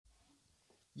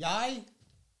Jeg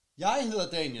hedder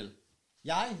Daniel.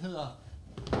 Jeg hedder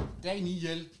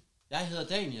Daniel.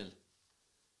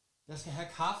 Jeg skal have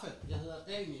kaffe. Jeg hedder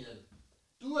Daniel.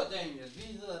 Du er Daniel. Vi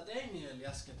hedder Daniel.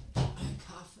 Jeg skal have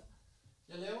kaffe.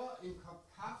 Jeg laver en kop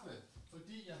kaffe,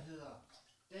 fordi jeg hedder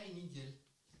Daniel.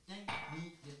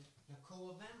 Jeg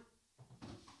koger vand,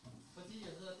 fordi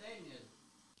jeg hedder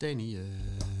Daniel.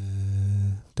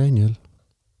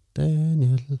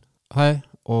 Daniel. Hej,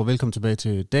 og velkommen tilbage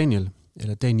til Daniel.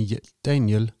 Eller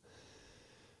Daniel.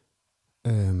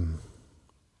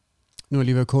 Nu er jeg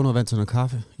lige ved at koge noget vand til noget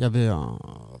kaffe. Jeg er ved at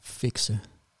fikse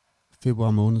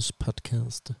februar måneds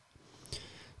podcast.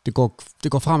 Det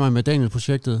går fremad med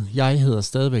Daniel-projektet. Jeg hedder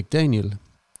stadigvæk Daniel.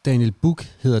 Daniel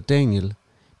Buch hedder Daniel.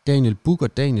 Daniel Buch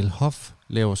og Daniel Hoff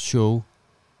laver show.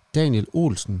 Daniel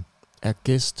Olsen er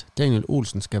gæst. Daniel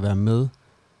Olsen skal være med.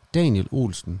 Daniel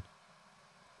Olsen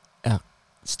er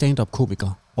stand-up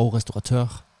komiker og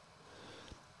restauratør.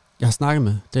 Jeg har snakket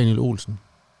med Daniel Olsen.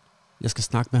 Jeg skal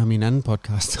snakke med ham i en anden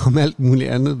podcast om alt muligt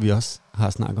andet, vi også har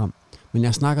snakket om. Men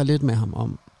jeg snakker lidt med ham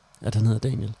om, at han hedder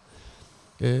Daniel.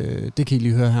 Det kan I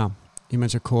lige høre her,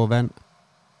 imens jeg koger vand.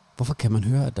 Hvorfor kan man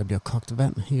høre, at der bliver kogt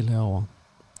vand helt herovre?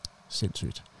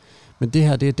 Sindssygt. Men det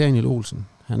her, det er Daniel Olsen.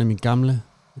 Han er min gamle,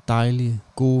 dejlige,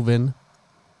 gode ven.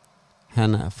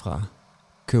 Han er fra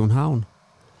København.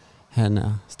 Han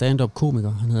er stand-up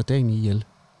komiker. Han hedder Daniel.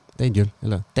 Han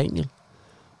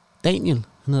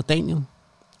hedder Daniel.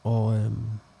 Og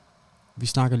vi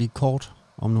snakker lige kort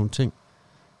om nogle ting.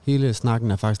 Hele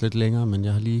snakken er faktisk lidt længere, men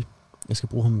jeg er lige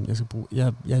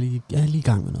i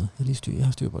gang med noget. Jeg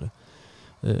har styr på det.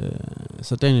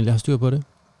 Så Daniel, jeg har styr på det.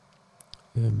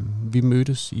 Vi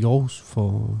mødtes i Aarhus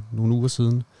for nogle uger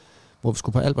siden, hvor vi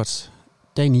skulle på Alberts.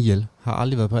 Daniel har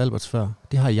aldrig været på Alberts før.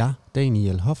 Det har jeg.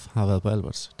 Daniel Hoff har været på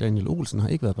Alberts. Daniel Olsen har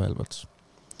ikke været på Alberts.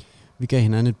 Vi gav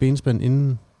hinanden et benspænd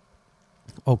inden.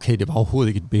 Okay, det var overhovedet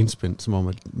ikke et benspænd, som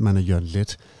om man er Jørgen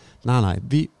Let. Nej.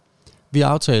 Vi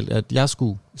aftalte, at jeg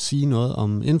skulle sige noget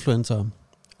om influencer,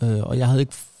 og jeg havde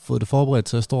ikke fået det forberedt,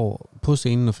 så jeg står på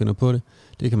scenen og finder på det.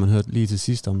 Det kan man høre lige til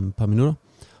sidst om et par minutter.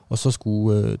 Og så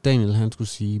skulle Daniel, han skulle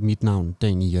sige mit navn,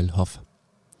 Daniel Hoff.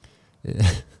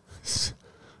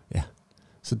 Ja.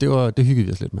 Så det hyggede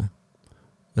vi os lidt med.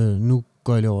 Nu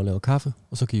går jeg lige over og laver kaffe,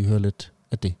 og så kan I høre lidt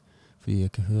af det. Fordi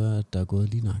jeg kan høre, at der er gået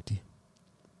lige nøjagtigt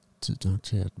tid nok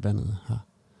til, at vandet har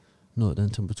nået den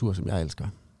temperatur, som jeg elsker.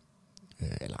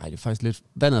 Eller ej, det er faktisk lidt...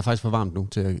 Vandet er faktisk for varmt nu,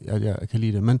 til at jeg kan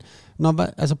lide det. Men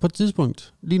på et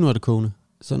tidspunkt, lige nu er det kogende.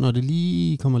 Så når det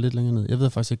lige kommer lidt længere ned... Jeg ved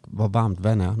faktisk ikke, hvor varmt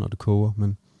vand er, når det koger,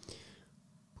 men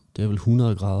det er vel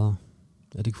 100 grader.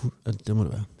 Er det ikke... Det må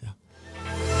det være, ja.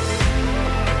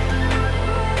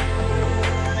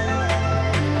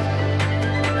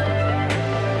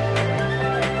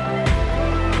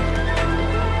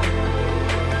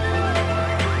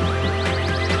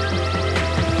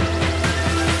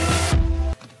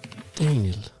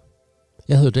 Daniel.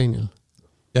 Jeg hedder Daniel.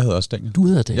 Jeg hedder også Daniel. Du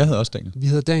hedder Daniel. Jeg hedder også Daniel. Vi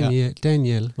hedder Daniel. Ja.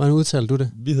 Daniel. Hvordan udtaler du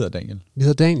det? Vi hedder Daniel. Vi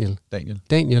hedder Daniel.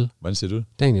 Daniel. Hvordan siger du det?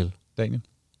 Daniel.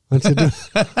 Hvordan siger du?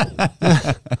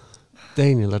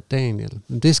 Daniel og Daniel.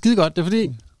 Men det er skide godt. Det er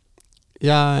fordi,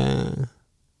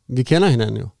 vi kender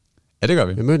hinanden jo. Ja, det gør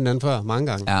vi. Vi har mødt hinanden før mange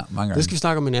gange. Ja, mange gange. Det skal vi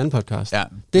snakke om i en anden podcast. Ja,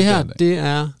 det her, det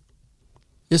er...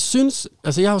 Jeg synes...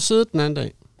 Altså, jeg har jo siddet den anden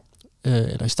dag,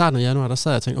 eller i starten af januar, der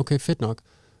sad jeg og tænkte, okay, fedt nok.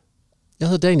 Jeg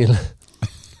hedder Daniel.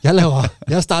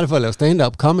 Jeg startede for at lave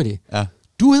stand-up comedy. Ja.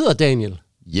 Du hedder Daniel.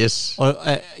 Yes. Og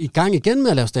er i gang igen med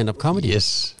at lave stand-up comedy.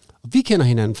 Yes. Og vi kender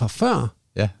hinanden fra før.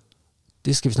 Ja.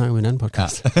 Det skal vi snakke om i en anden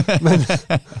podcast.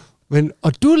 Ja.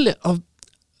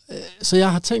 Så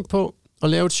jeg har tænkt på at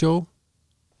lave et show.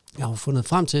 Jeg har fundet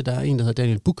frem til, at der er en, der hedder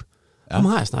Daniel Buch. Ja. Ham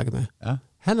har jeg snakket med. Ja.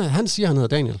 Han siger, han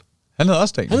hedder Daniel. Han hedder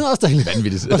også Daniel.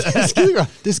 Vanvittigt. Det er skide godt.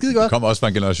 Det er skide godt. Det kommer også fra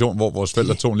en generation, hvor vores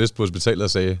forældre tog en liste på hospitalet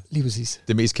og sagde, lige præcis,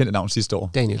 det mest kendte navn sidste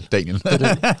år. Daniel. Det.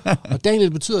 Og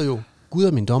Daniel betyder jo, Gud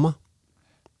er min dommer.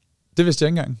 Det vidste jeg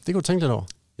ikke engang. Det kan du tænke lidt over.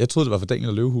 Jeg troede, det var for Daniel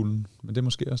og Løvehulen, men det er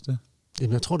måske også det.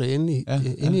 Jamen, jeg tror, det er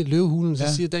inde i Løvehulen,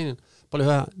 så siger Daniel, prøv lige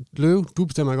at høre, Løve, du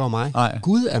bestemmer ikke over mig. Nej.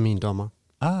 Gud er min dommer.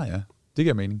 Ah ja, det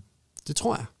giver mening. Det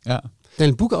tror jeg. Ja.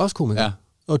 Daniel Buch er også komiker. Ja.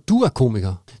 Og du er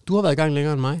komiker. Du har været i gang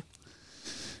længere end mig.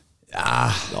 Ja,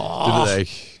 det ved jeg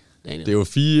ikke. Daniel. Det er jo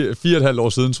 4,5 år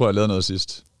siden, tror jeg lavede noget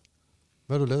sidst.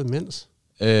 Hvad har du lavet imens?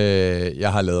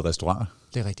 Jeg har lavet restauranter.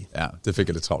 Det er rigtigt. Ja, det fik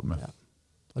jeg lidt travlt med. Ja.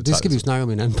 Og det skal vi jo snakke om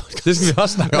i en anden podcast. Det skal vi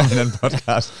også snakke om i en anden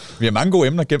podcast. Vi har mange gode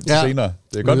emner gemt til senere.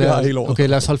 Det er godt, vi har hele året. Okay,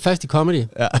 lad os holde fast i comedy.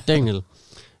 Ja. Daniel,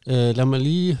 lad mig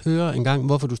lige høre en gang,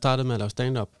 hvorfor du startede med at lave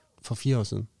stand-up for 4 år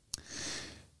siden.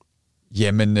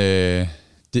 Jamen,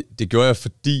 det gjorde jeg,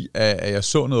 fordi at jeg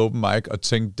så noget open mic og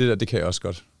tænkte, det kan jeg også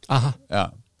godt. Aha. Ja.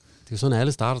 Det er sådan,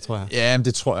 alle starter, tror jeg. Ja,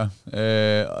 det tror jeg.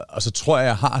 Og så tror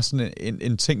jeg har sådan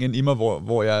en ting ind i mig,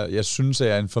 hvor jeg synes, at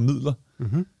jeg er en formidler.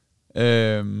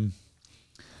 Mm-hmm.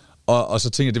 Og så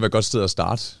tænker jeg, det var et godt sted at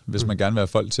starte, hvis man gerne vil have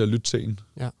folk til at lytte til en.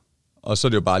 Ja. Og så er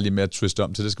det jo bare lige med at twiste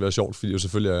om til, det skal være sjovt, fordi det jo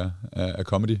selvfølgelig er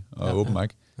comedy og open mic.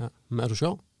 Ja. Men er du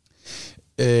sjov?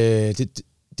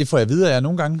 Det får jeg at vide, at jeg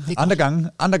nogle gange.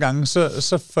 Andre gange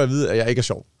så får jeg at vide, at jeg ikke er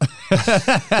sjov.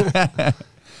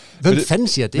 Hvem fanden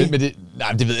siger det? Men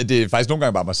det ved jeg, det er faktisk nogle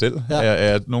gange bare mig selv. Ja.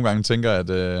 Jeg nogle gange tænker, at...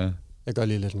 jeg gør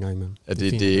lige lidt en gang imellem. At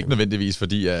det er ikke nødvendigvis,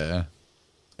 fordi jeg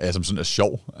som sådan er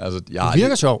sjov. Altså, du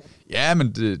virker sjov. Ja,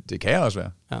 men det kan jeg også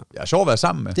være. Ja. Jeg er sjov at være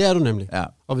sammen med. Det er du nemlig. Ja.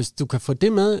 Og hvis du kan få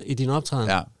det med i din optræden...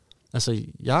 Ja. Altså,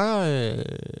 jeg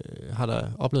har da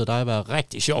oplevet dig at være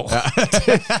rigtig sjov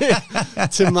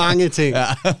til mange ting. Ja.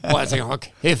 Hvor jeg tænker,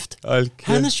 kæft.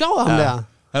 Han er sjov, ham der.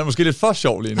 Han er måske lidt for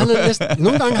sjov lige nu.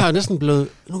 Nogle gange har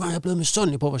jeg blevet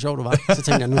misundelig på, hvor sjov du var. Så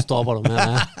tænkte jeg, nu stopper du med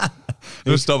at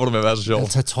Nu stopper du med at være så sjov.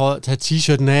 Tag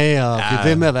t-shirten af og blive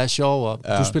ved med at være sjov. Og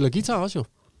du spiller guitar også jo.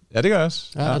 Ja, det gør jeg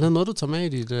også. Ja. Er det noget, du tager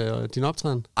med i din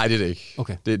optræden? Nej, det er det ikke.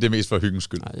 Okay. Det er mest for hyggens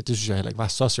skyld. Nej, det synes jeg heller ikke var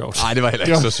så sjovt. Nej, det var heller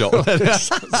ikke så sjovt.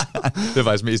 Det er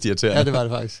faktisk mest irriterende. Ja, det var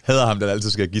det faktisk. Hader ham, der altid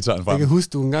skal have gitaren frem. Jeg kan huske,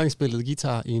 du engang spillede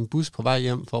guitar i en bus på vej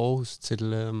hjem fra Aarhus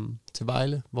til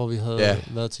Vejle, hvor vi havde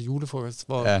været til julefrokost,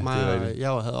 hvor jeg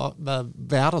havde været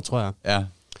værter, tror jeg. Ja.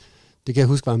 Det kan jeg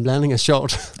huske var en blanding af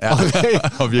sjovt og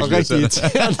rigtig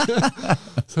irriterende.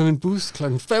 Sådan en bus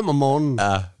 5:00 om morgenen.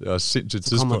 Ja, det var sindssygt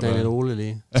tidspunkt. Så kommer Daniel Ole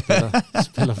lige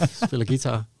spiller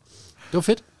guitar. Det var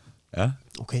fedt. Ja.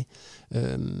 Okay.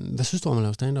 Hvad synes du om at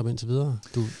lave stand-up indtil videre?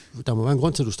 Der må være en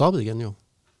grund til, at du stoppede igen jo.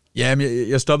 Ja, men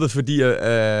jeg stoppede, fordi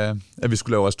at vi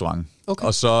skulle lave restaurant. Okay.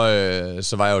 Og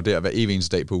så var jeg jo der hver evig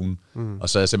eneste dag på ugen. Og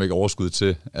så er jeg simpelthen ikke overskud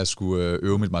til at skulle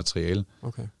øve mit materiale.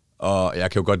 Okay. Og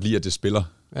jeg kan jo godt lide, at det spiller.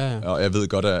 Ja. Og jeg ved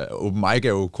godt, at open mic er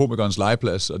jo komikernes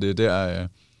legeplads, og det er der,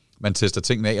 man tester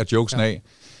tingene af og jokesene af.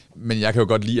 Men jeg kan jo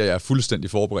godt lide, at jeg er fuldstændig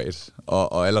forberedt,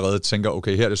 og allerede tænker,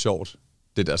 okay, her er det sjovt.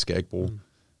 Det der skal jeg ikke bruge.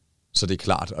 Så det er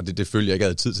klart, og det følte jeg ikke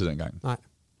havde tid til dengang. Nej.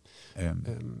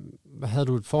 Hvad havde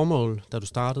du et formål, da du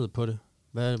startede på det?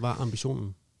 Hvad var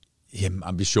ambitionen? Jamen,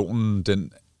 ambitionen,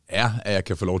 den er, at jeg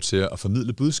kan få lov til at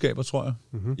formidle budskaber, tror jeg,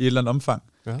 i et eller andet omfang.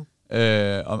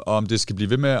 Ja. Og om det skal blive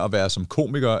ved med at være som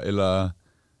komiker, eller...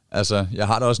 Altså, jeg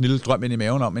har da også en lille drøm ind i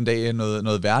maven om en dag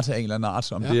noget vært af en eller anden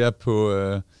art. Om det er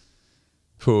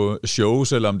på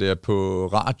shows, eller om det er på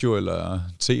radio eller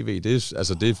tv. Det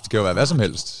kan jo være hvad som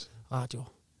helst. Radio.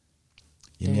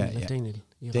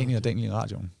 Daniel og Daniel i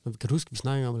radioen. Kan du huske, vi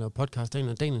snakker om at lave podcast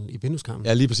Daniel i vindueskarmen?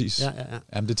 Ja, lige præcis. Ja.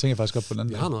 Jamen, det tænker jeg faktisk godt på den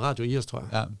anden. Vi har noget radio i os, tror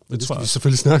jeg. Ja, det skal vi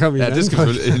selvfølgelig snakke om i det skal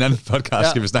vi i en anden podcast,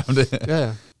 skal vi snakke om det.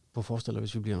 Ja. Prøv at forestille dig,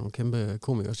 hvis vi bliver nogle kæmpe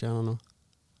komikerstjerner nu.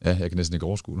 Ja, jeg kan næsten ikke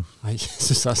overskue det. Nej, jeg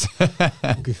synes også.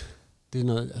 Okay. Det er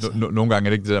noget, altså. Nogle gange er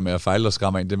det ikke det der med at fejle og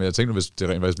skræmme ind, det med at tænke, hvis det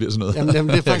rent faktisk bliver sådan noget. Jamen,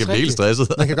 det er faktisk jeg kan blive helt stresset.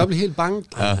 Man kan godt blive helt bange.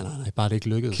 Nej, bare det ikke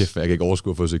lykkedes. Kæft, jeg kan ikke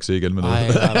overskue at få succes igen med noget. Nej.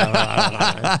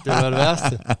 Det var det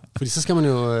værste. Fordi så skal man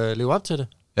jo leve op til det.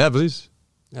 Ja, præcis.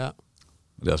 Ja.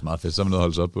 Det er også meget fedt, så er man noget at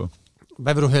holde sig op på.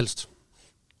 Hvad vil du helst?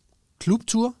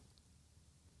 Klubtur?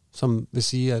 Som vil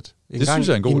sige, at det synes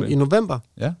jeg er en god idé. I november,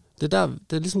 ja. Det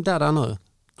er ligesom der er noget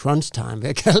crunch time, vil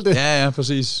jeg kalde det. Ja,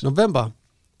 præcis. November,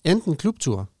 enten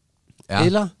klubtur,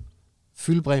 eller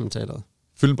fylde Bremen-teateret.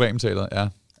 Fylde Bremen-teateret, ja.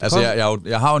 Altså,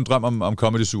 jeg har jo en drøm om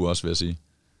Comedy Zoo også, vil jeg sige.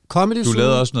 Comedy Zoo? Du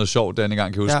lavede også noget sjovt, den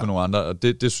gang kan jeg huske på nogle andre, og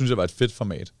det synes jeg var et fedt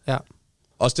format. Ja.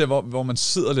 Også der, hvor man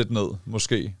sidder lidt ned,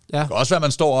 måske. Ja. Det kan også være, at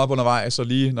man står op undervejs, og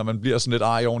lige, når man bliver sådan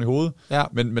lidt oven i hovedet. Ja.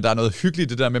 Men der er noget hyggeligt,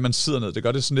 det der med, at man sidder ned. Det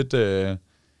gør det sådan lidt...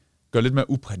 gør lidt mere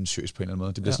uprætentiøst på en eller anden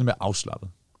måde. Det bliver sådan mere afslappet.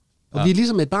 Og vi er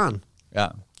ligesom et barn,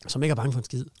 som ikke er bange for en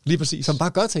skid. Lige præcis. Som bare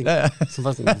gør ting. Ja. Som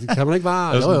bare sådan, kan man ikke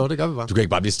bare... Jo, det gør vi bare. Du kan ikke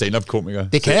bare blive stand-up-komiker.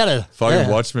 Det kan jeg da.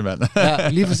 Fucking watch me, mand. Ja,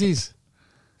 lige præcis.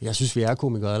 Jeg synes, vi er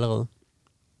komikere allerede.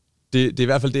 Det er i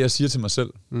hvert fald det, jeg siger til mig selv.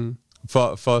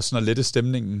 For sådan at lette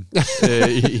stemningen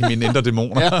i mine indre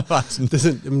dæmoner. Ja. Det er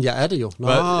sådan, jamen, jeg er det jo. Nå,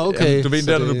 okay. Jamen, du ved,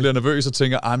 der, når du bliver nervøs og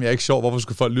tænker, jeg er ikke sjov, hvorfor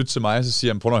skulle folk lytte til mig? Så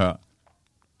siger jeg, prøv at høre.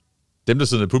 Dem, der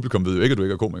sidder i publikum, ved jo ikke, at du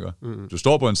ikke er komiker. Du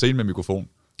står på en scene med mikrofon.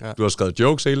 Ja. Du har skrevet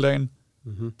jokes hele dagen.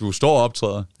 Du står og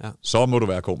optræder. Ja. Så må du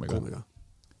være komiker.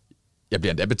 Jeg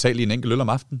bliver endda betalt i en enkelt øl om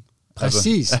aftenen.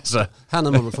 Præcis. Altså.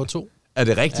 Hernede må man få 2. Er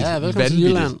det rigtigt? Ja,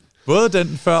 vanvittigt. Både den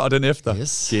før og den efter.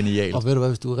 Yes. Genialt. Og ved du hvad,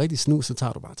 hvis du er rigtig snus, så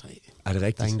tager du bare 3. Er det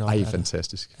rigtigt? Ej,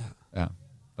 fantastisk. Ja. Og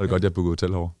det er godt, jeg bookede hotel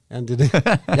herovre. Ja, det er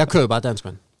det. Jeg kører bare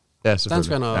danskvand. Ja,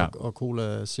 selvfølgelig. Danskvand og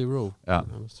Cola Zero. Ja.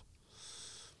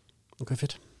 Okay,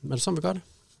 fedt. Men er det sådan, vi gør det?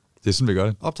 Det er sådan, vi gør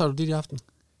det. Optager du dit i aften?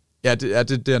 Ja, det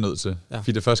er jeg nødt til. Ja.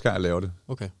 Fordi det er første gang, jeg laver det.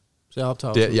 Okay. Så jeg optager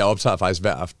også? Jeg optager faktisk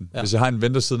hver aften. Ja. Hvis jeg har en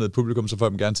ven, der sidder nede i publikum, så får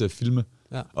jeg dem gerne til at filme.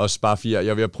 Ja. Også bare fordi jeg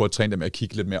er ved at prøve at træne dem med at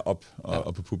kigge lidt mere op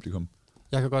og på publikum.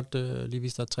 Jeg kan godt lige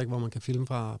vise dig et trick, hvor man kan filme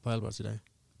fra på Alberts i dag.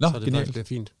 Nå, så det faktisk bliver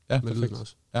fint med lyden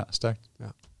også. Ja, stærkt. Ja.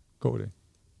 God idé.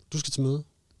 Du skal til møde.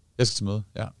 Jeg skal til møde,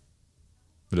 ja. Men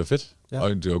det var fedt. Ja. Og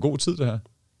det var god tid, det her.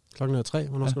 Klokken er 3.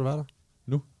 Hvornår skal du være der?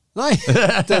 Nu. Nej,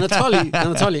 den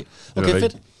er 12 i. Okay,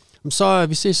 fedt. Så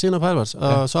vi ses senere på Alberts,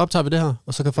 og så optager vi det her,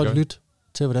 og så kan folk lytte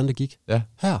til, hvordan det gik. Ja.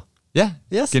 Her. Ja,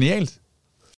 yes. Genialt.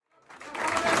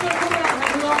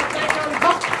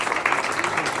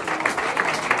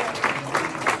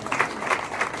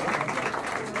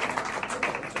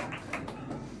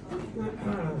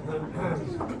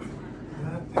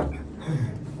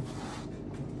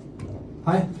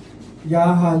 Hej,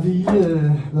 jeg har lige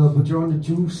været på Joe and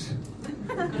the Juice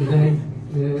i dag.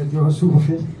 Det var super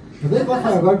fedt. Jeg ved ikke, hvorfor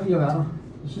jeg godt kan være der.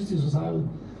 Jeg synes, de er så sejlet.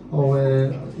 Og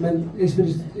men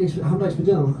ham, der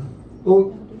ekspederede mig,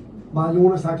 ung, var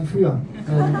Jonas-agtig fyr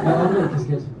med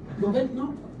omlægkasket. Nå, vent nu.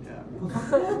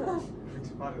 Hvorfor?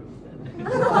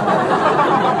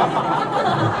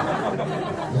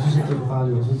 Jeg synes ikke, det var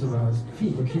farligt. Jeg synes, det var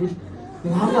fint og cute.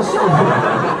 Men ham, der står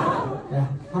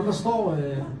ham, der står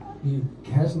i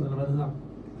kassen, eller hvad det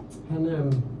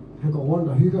hedder, han går rundt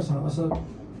og hygger sig, og så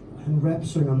han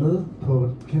rap-synger med på,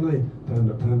 kender I?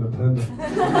 Panda, panda, panda.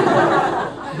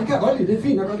 Det kan jeg godt lide, det er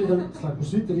fint, jeg kan godt lide den slags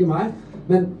musik, det er lige mig.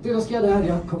 Men det, der sker, det er, at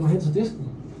jeg kommer hen til disken,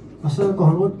 og så går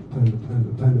han rundt, panda, panda,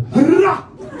 panda.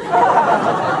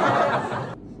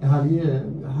 Jeg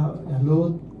har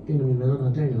lovet en af mine venner, der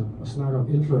er Daniel, at snakke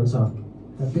om influencer,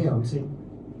 der beder om ting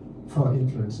for at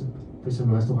influence, for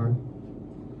eksempel restaurant.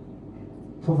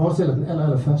 For at forestille den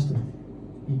aller første,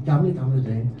 i gamle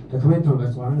dage, der kom ind på en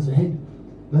restaurant og sagde, hey,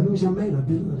 hvad nu hvis jeg maler et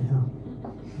billede af det her?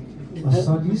 Og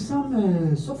så ligesom,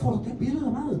 så får du det billede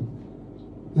af maden.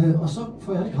 Og så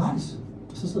får jeg det gratis.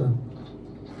 Og så sidder han.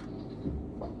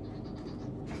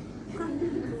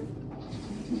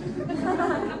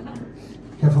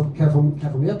 Kan jeg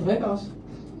få mere drik også?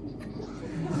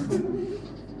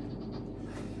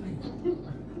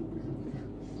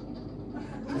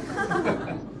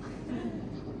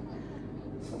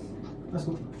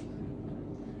 Værsgo.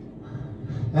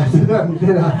 Ja, det der. Der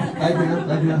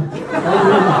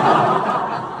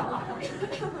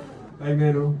er ikke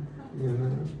mere nu.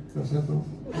 Det var slet nu.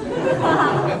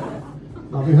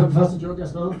 Nå, vi hører den første joke, jeg har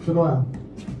skrevet. Så går jeg.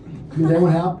 Mine damer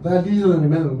og herrer, hvad er ligheden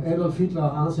imellem Adolf Hitler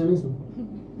og Anders Hemmingsen?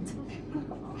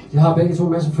 De har begge to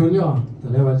en masse følgere,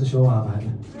 der laver alt det sjove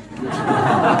arbejde.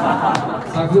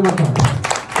 Tak fordi man kom.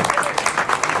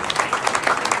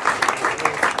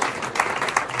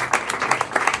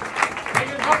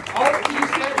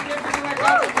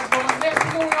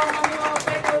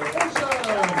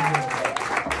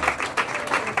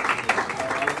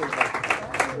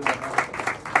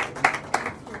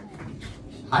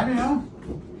 Hej med jer.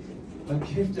 Hold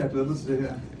kæft, jeg er glædet til det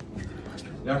her.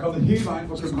 Jeg er kommet hele vejen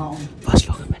fra København. Hvor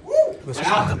slukker man? Hvor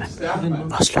slukker man? Stærk, mand.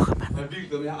 Hvor slukker man? Jeg er vildt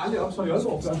glad, men jeg har aldrig optrådt i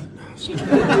Aalborg før.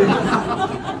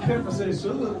 Kæft at se i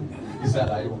sødheden. Især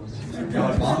dig, Jonas. Jeg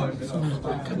var meget højt.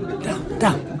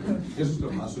 Der. Jeg synes, det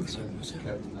var meget sødt.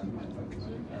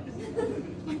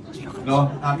 Nå,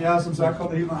 jeg er som sagt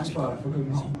kommet hele vejen fra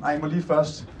København. Ej, jeg må lige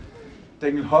først.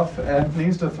 Daniel Hoff er den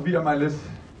eneste, der forvirrer mig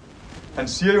lidt. Han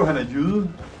siger jo, at han er jyde,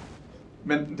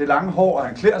 men det lange hår, og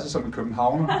han klæder sig som en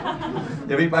københavner.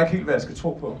 Jeg ved bare ikke helt, hvad jeg skal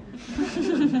tro på.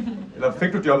 Eller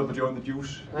fik du jobbet på Joe and the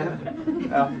Juice?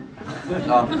 Ja.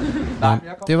 Nej,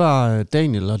 det var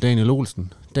Daniel og Daniel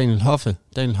Olsen. Daniel Hoff. Jeg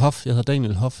hedder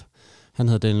Daniel Hoff. Han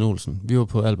hedder Daniel Olsen. Vi var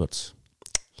på Alberts.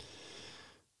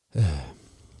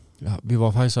 Ja, vi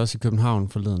var faktisk også i København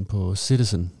forleden på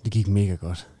Citizen. Det gik mega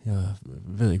godt. Jeg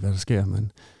ved ikke, hvad der sker,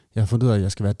 men jeg har fundet ud af, at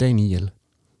jeg skal være Daniel.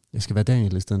 Jeg skal være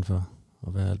Daniel i stedet for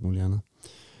at være alt muligt andet.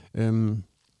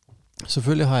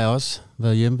 Selvfølgelig har jeg også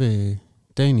været hjemme ved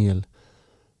Daniel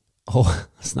og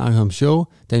snakket om show.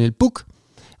 Daniel Buch.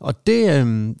 Og det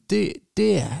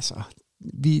er altså...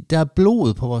 Der er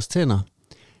blod på vores tænder.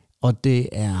 Og det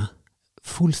er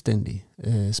fuldstændig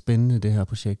spændende, det her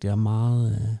projekt.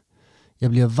 Jeg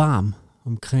bliver varm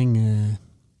omkring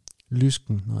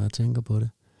lysken, når jeg tænker på det.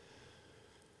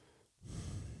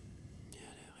 Ja,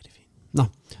 det er rigtig fint. Nå,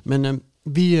 men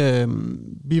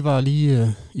vi var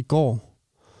lige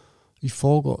i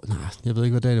forgår, nej, jeg ved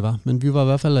ikke, hvad dag det var, men vi var i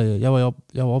hvert fald, jeg var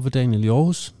oppe ved Daniel i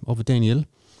Aarhus, oppe ved Daniel,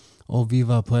 og vi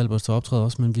var på Alberts til optræde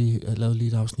også, men vi lavede lige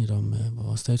et afsnit om,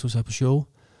 vores status er på show,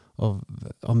 og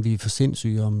om vi er for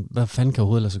sindssyge, om hvad fanden kan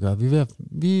overhovedet lade sig gøre.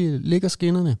 Vi ligger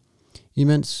skinnerne,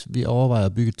 imens vi overvejer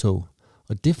at bygge et tog.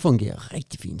 Og det fungerer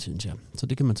rigtig fint, synes jeg. Så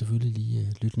det kan man selvfølgelig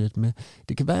lige lytte lidt med.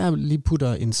 Det kan være, at jeg lige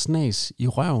putter en snas i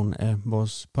røven af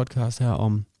vores podcast her,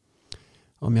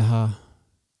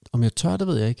 om jeg tør, det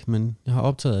ved jeg ikke, men jeg har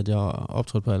optaget, at jeg har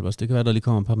optrådt på Albers. Det kan være, der lige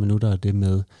kommer et par minutter af det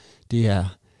med. Det er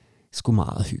sgu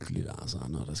meget hyggeligt, altså,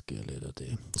 når der sker lidt af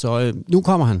det. Så nu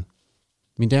kommer han.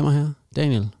 Mine damer og herrer,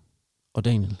 Daniel og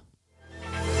Daniel.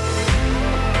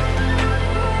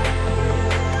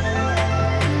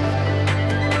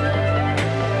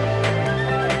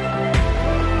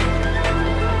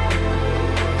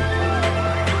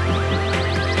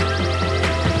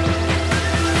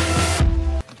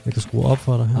 Jeg kan skrue op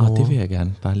for dig herovre. Det vil jeg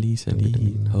gerne. Bare lige så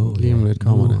lige. Lige om lidt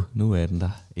kommer det. Nu er den der.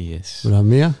 Yes. Vil du have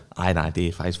mere? Nej, det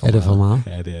er faktisk for meget. Er det for meget?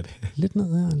 Ja, det er det. Lidt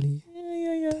ned her lige.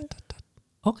 Ja.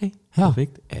 Okay, her.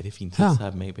 Perfekt. Ja, det er fint. Så tager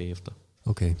jeg dem af bagefter.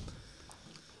 Okay.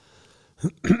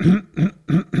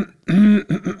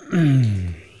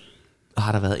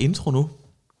 Har der været intro nu?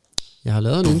 Jeg har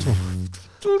lavet en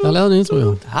intro.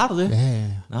 Jo. Har du det?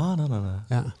 Ja. Nå.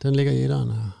 Ja, den ligger i etteren,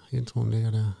 og introen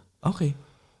ligger der. Okay.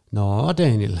 Nå,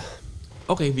 Daniel.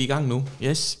 Okay, vi er i gang nu.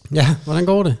 Yes. Ja, hvordan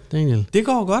går det, Daniel? Det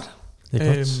går godt. Det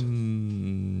er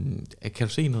godt. Kan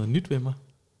du se noget nyt ved mig?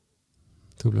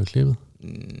 Du er blevet klippet.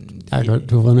 Ja, godt.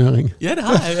 Du har fået en ørering. Ja, det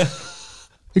har jeg, ja.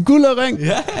 En guldørering?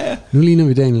 Ja. Nu ligner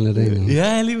vi Daniel og Daniel.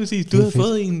 Ja, lige præcis. Du havde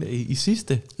fået en i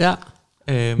sidste. Ja.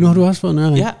 Nu har du også fået en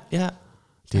ørering. Ja.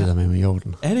 Det er der med i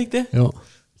orden. Er det ikke det? Jo.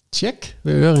 Tjek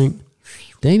ved ørering.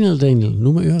 Daniel,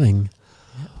 nu med øringen.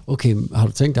 Okay, har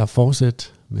du tænkt dig at fortsætte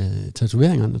med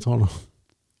tatoveringerne, tror du?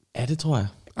 Ja, det tror jeg.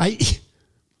 Ej.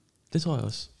 Det tror jeg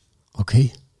også. Okay.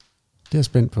 Det er jeg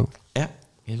spændt på. Ja,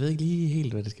 jeg ved ikke lige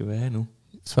helt, hvad det skal være nu.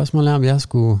 Spørgsmålet er, om jeg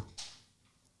skulle...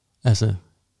 Altså,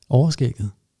 overskægget.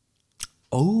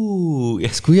 Ja.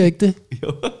 Skulle jeg ikke det?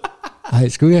 Jo. Nej,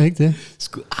 skulle jeg ikke det?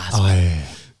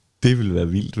 Det ville være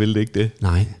vildt, ville det ikke det?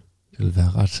 Nej, det ville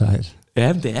være ret sejt.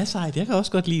 Ja, men det er sejt. Jeg kan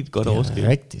også godt lide et godt overskæg. Det er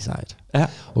rigtig sejt. Ja.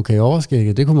 Okay,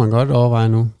 overskægget, det kunne man godt overveje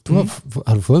nu.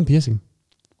 Har du fået en piercing?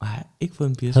 Nej, ikke fået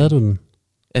en piercing. Havde du den?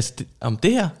 Altså, om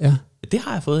det her? Ja. Det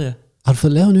har jeg fået, ja. Har du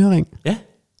fået lavet en ørering? Ja.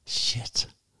 Shit.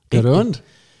 Gør det ondt?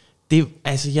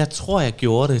 Jeg tror, jeg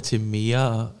gjorde det til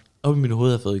mere... Op i mit hoved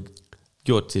har jeg fået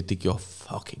gjort til, det gjorde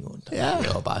fucking ondt. Ja.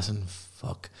 Jeg var bare sådan,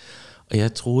 fuck. Og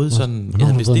jeg troede sådan... Hvornår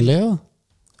har du fået den lavet?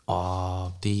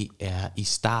 Det er i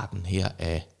starten her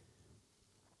af...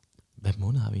 Hvad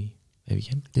måned har vi i? Er vi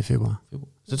igen? Det er februar.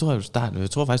 Så tror jeg, jeg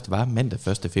tror faktisk, det var mandag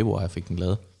 1. februar, jeg fik den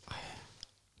lavet.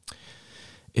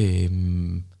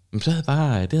 Men så havde jeg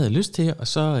bare, det havde jeg lyst til, og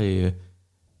så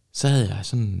havde jeg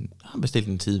sådan bestilt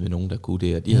en tid med nogen, der kunne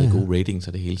det, og de havde gode ratings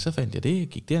og det hele. Så fandt jeg det,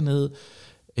 gik derned.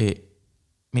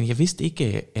 Men jeg vidste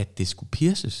ikke, at det skulle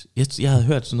pierces. Jeg havde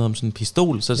hørt sådan noget om sådan en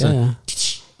pistol, så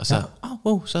og så,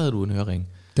 så havde du en ørering.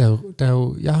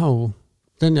 Jeg har jo,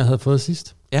 den jeg havde fået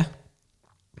sidst. Ja.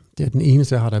 Det er den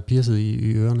eneste, jeg har, der er piercet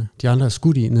i ørerne. De andre er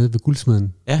skudt i nede ved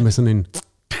guldsmeden. Ja. Med sådan en,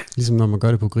 ligesom når man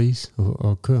gør det på gris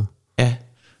og køer. Ja,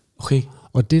 okay.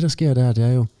 Og det, der sker der, det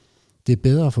er jo, det er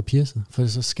bedre at få piercet, for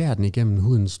så skærer den igennem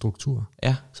hudens struktur.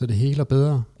 Ja. Så det heler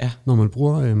bedre. Ja. Når man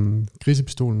bruger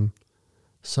grisepistolen,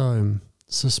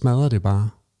 så smadrer det bare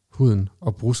huden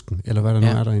og brusken, eller hvad der nu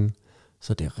er derinde.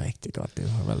 Så det er rigtig godt, det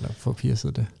har valgt at få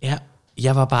piercet det. Ja,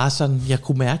 jeg var bare sådan, jeg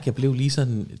kunne mærke, at jeg blev lige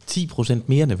sådan 10%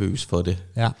 mere nervøs for det.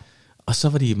 Ja. Og så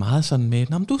var de meget sådan med,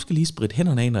 men du skal lige spritte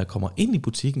hænderne af, når jeg kommer ind i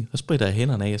butikken. Så spritter jeg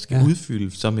hænderne af. Jeg skal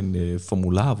udfylde som en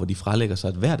formular, hvor de frelægger sig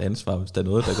et hvert ansvar, hvis der er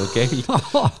noget, der går galt.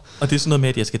 Og det er sådan noget med,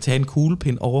 at jeg skal tage en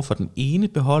kuglepind over for den ene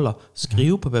beholder,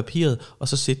 skrive på papiret, og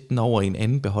så sætte den over i en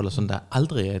anden beholder, sådan der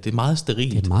aldrig er. Det er meget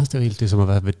sterilt. Det er meget sterilt, det er som at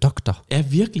være ved doktor. Ja,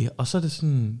 virkelig. Og så er det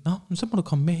sådan, så må du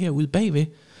komme med herude bagved.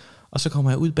 Og så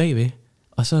kommer jeg ud bagved.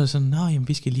 Og så er det sådan, jamen,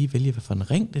 vi skal lige vælge, hvad for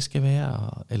en ring det skal være,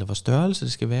 eller hvor størrelse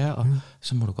det skal være, og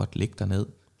så må du godt lægge dig ned.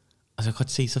 Og så kan jeg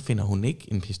godt se, så finder hun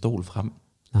ikke en pistol frem.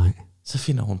 Nej. Så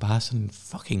finder hun bare sådan en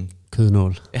fucking...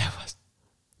 kødnål. Ja,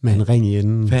 med en ring i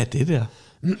enden. Hvad er det der?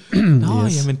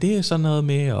 Jamen det er sådan noget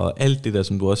med, og alt det der,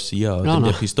 som du også siger, og den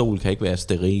der pistol kan ikke være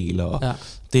steril, og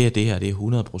det her, det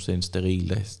er 100%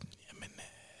 steril.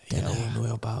 Jamen, nu er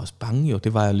jeg jo bare også bange jo,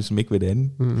 det var jeg ligesom ikke ved det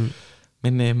andet. Mm-hmm.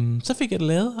 Men så fik jeg det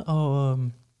lavet, og...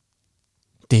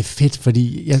 Det er fedt,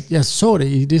 fordi jeg så det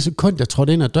i det sekund, jeg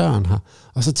trådte ind ad døren her,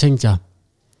 og så tænkte jeg,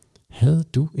 havde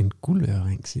du en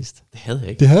guldørering sidst? Det havde jeg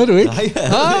ikke. Det havde du ikke? Nej, jeg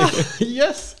havde ikke.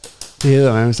 Yes! Det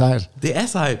hedder meget sejt. Det er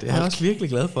sejt, jeg er også virkelig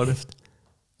glad for det.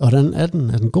 Og hvordan er den?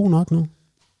 Er den god nok nu?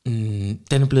 Den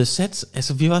er blevet sat,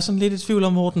 altså vi var sådan lidt i tvivl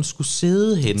om, hvor den skulle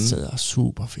sidde henne. Den sidder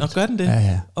super fint. Nå, gør den det?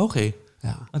 Ja. Okay,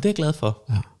 og det er jeg glad for.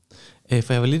 Ja.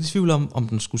 For jeg var lidt i tvivl om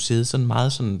den skulle sidde sådan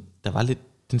meget sådan, der var lidt,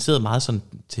 den sidder meget sådan,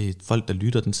 til folk, der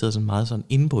lytter, den sidder sådan meget sådan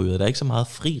indbrydet. Der er ikke så meget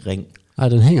fri ring. Nej,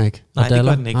 den hænger ikke. Nej, det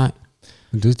gør den ikke. Nej.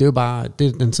 Men det er jo bare,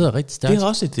 den sidder rigtig stærkt. Det er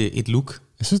også et look.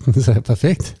 Jeg synes, den sidder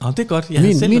perfekt. Det er godt.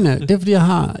 Det er fordi,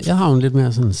 jeg har jo en lidt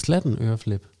mere sådan slatten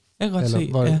øreflip. Jeg kan godt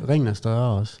se. Hvor ringen er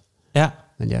større også. Ja.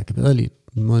 Men jeg kan bedre lide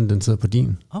måden, den sidder på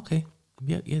din. Okay.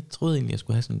 Jeg troede egentlig, jeg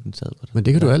skulle have sådan, den sad på det. Men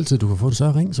det kan du altid. Du kan få en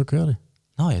større ring, så kører det.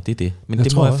 Nå ja, det er det. Men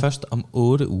det må jeg først om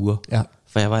 8 uger. Ja.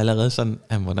 For jeg var allerede sådan,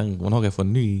 hvornår kan jeg få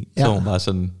en ny? Så var bare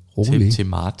sådan til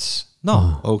marts.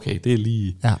 Nå, okay, det er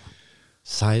lige... Ja.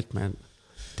 Sejt, mand.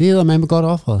 Det hedder man med godt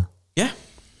offret. Ja.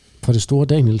 For det store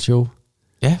Daniel-show.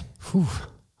 Ja.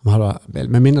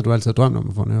 Men mindre du altid har drømt om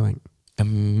at få en ørering.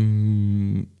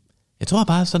 Jeg tror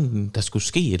bare sådan, der skulle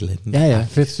ske et eller andet. Ja,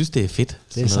 fedt. Jeg synes, det er fedt.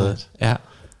 Det er sejt. Ja.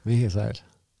 Mega sejt.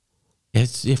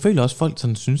 Jeg føler også, folk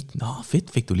sådan synes, nå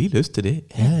fedt, fik du lige lyst til det?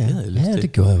 Ja, det havde jeg lyst til.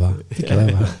 Det gjorde jeg bare.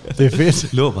 Det er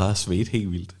fedt. Lå bare svedt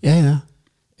helt vildt. Ja.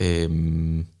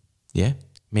 Ja,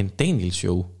 men Daniel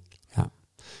show. Ja.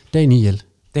 Daniel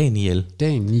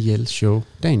show.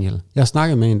 Daniel. Jeg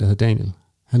snakkede med en, der hedder Daniel.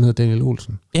 Han hedder Daniel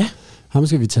Olsen. Ja. Ham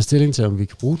skal vi tage stilling til, om vi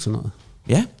kan bruge til noget.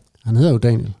 Ja. Han hedder jo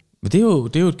Daniel. Men det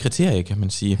er jo et kriterie, kan man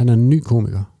sige. Han er en ny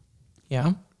komiker.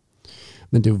 Ja.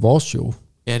 Men det er jo vores show.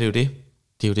 Ja, det er jo det.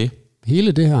 Det er jo det.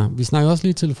 Hele det her. Vi snakker også lige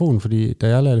i telefon, fordi da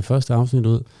jeg lavede det første afsnit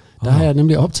ud, der har jeg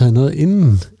nemlig optaget noget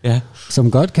inden,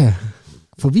 som godt kan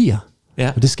forvirre.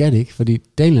 Ja. Og det skal det ikke, fordi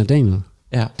Daniel.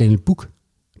 Ja. Daniel Buch.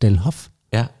 Daniel Hoff.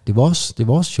 Ja. Det er vores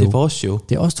show. Det er vores show.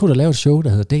 Det er os to, der laver et show, der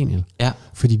hedder Daniel. Ja.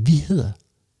 Fordi vi hedder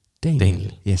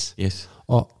Daniel. Yes.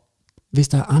 Og hvis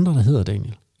der er andre, der hedder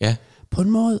Daniel, på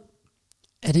en måde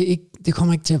er det ikke, det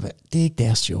kommer ikke til at være, det er ikke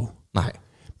deres show. Nej.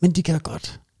 Men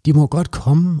de må godt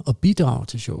komme og bidrage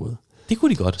til showet. Det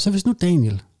kunne de godt. Så hvis nu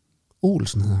Daniel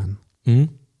Olsen hedder han.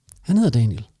 Han hedder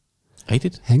Daniel.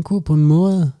 Rigtigt. Han kunne på en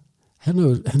måde, han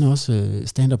er også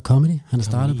stand-up comedy. Han er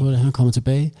startet på det, han er kommet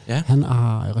tilbage. Ja. Han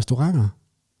har restauranter,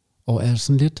 og er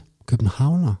sådan lidt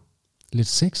københavner, lidt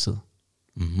sexet.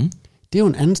 Mm-hmm. Det er jo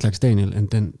en anden slags Daniel, end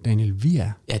den Daniel vi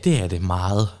er. Ja, det er det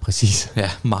meget. Præcis. Ja,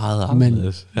 meget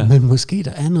anderledes. Men måske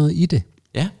der er noget i det,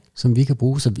 som vi kan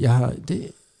bruge. Så jeg har,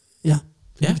 det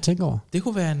kan vi tænke over. Det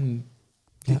kunne være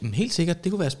helt sikkert,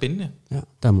 det kunne være spændende. Ja,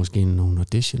 der er måske nogle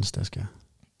auditions, der skal.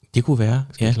 Det kunne være,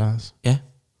 klares. Ja.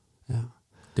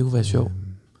 Det kunne være sjovt.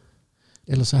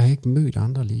 Ellers så har jeg ikke mødt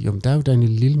andre lige. Jo, men der er jo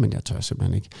Daniel Lille, men jeg tør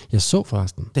simpelthen ikke. Jeg så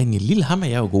forresten. Daniel Lille, ham er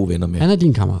jeg jo gode venner med. Han er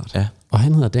din kammerat. Ja. Og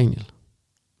han hedder Daniel.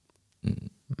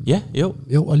 Ja, jo.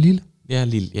 Jo, og Lille. Ja,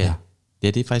 Lille, ja.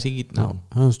 Ja, det er faktisk ikke et navn.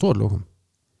 Han er et stort lokum.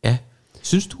 Ja.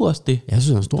 Synes du også det? Jeg synes,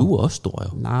 han er stor. Du er også stor,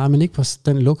 jo. Nej, men ikke på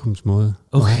den lokumsmåde.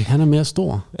 Okay. Han er mere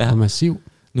stor og massiv.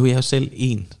 Nu er jeg jo selv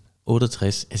 1,68.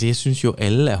 Altså, jeg synes jo,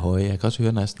 alle er høje. Jeg kan også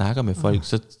høre, når jeg snakker med folk,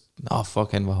 så...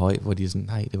 han var høj, hvor de er sådan,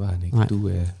 nej, det var han ikke.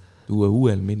 Du er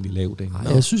ualmindelig lav.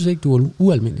 Jeg synes ikke, du er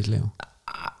ualmindeligt lav.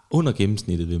 Under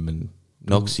gennemsnittet, vil man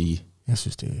nok sige. Jeg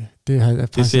synes, det har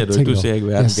jeg det ser du ikke. Du ser ikke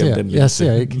verden gennem den linse.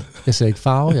 Jeg ser ikke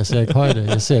farve, jeg ser ikke højde,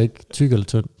 jeg ser ikke tyk eller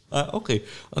tynd. Okay,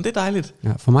 og det er dejligt.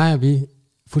 Ja, for mig er vi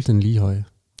fuldstændig lige høje.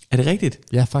 Er det rigtigt?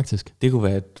 Ja, faktisk. Det kunne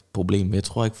være et problem, men jeg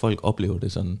tror ikke, folk oplever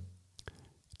det sådan.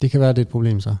 Det kan være, det er et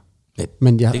problem så. Ja,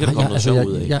 men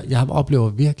jeg oplever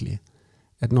virkelig,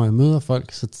 at når jeg møder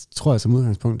folk, så tror jeg som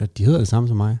udgangspunkt, at de hedder det samme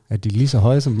som mig, at de er lige så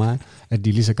høje som mig, at de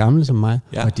er lige så gamle som mig,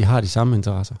 og at de har de samme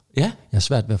interesser. Ja. Jeg er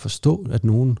svært ved at forstå, at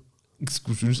nogen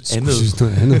skulle synes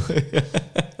noget andet.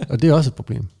 Og det er også et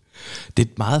problem. Det er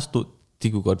et meget stort,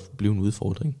 det kunne godt blive en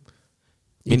udfordring.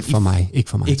 Men ikke for mig. Ikke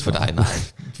for dig, nej.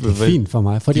 Det er fint for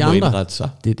mig. For de andre,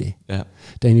 det er det. Ja.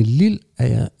 Daniel Lille er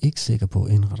jeg ikke sikker på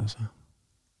at indrette sig.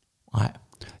 Nej.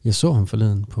 Jeg så ham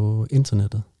forleden på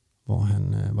internettet, hvor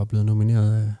han var blevet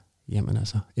nomineret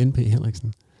af N.P.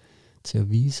 Henriksen til at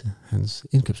vise hans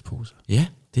indkøbspose. Ja,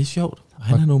 det er sjovt. Og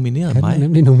han har nomineret mig. Han har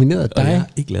nemlig nomineret dig. Og jeg har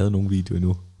ikke lavet nogen video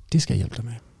endnu. Det skal jeg hjælpe dig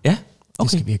med. Ja, okay.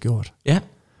 Det skal vi have gjort. Ja.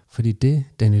 Fordi det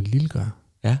Daniel Lille gør,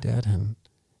 det er, at han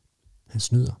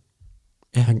snyder.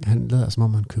 Ja. Han lader som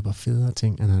om, han køber federe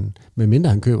ting, end han, medmindre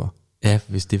han køber. Ja,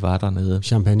 hvis det var dernede.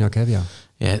 Champagne og kaviar.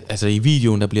 Ja, altså i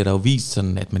videoen, der bliver der jo vist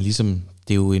sådan, at man ligesom,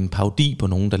 det er jo en parodi på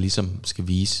nogen, der ligesom skal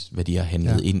vise, hvad de har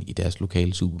handlet ind i deres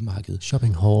lokale supermarked.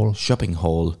 Shopping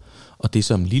hall. Og det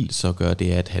som Lille så gør,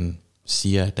 det er, at han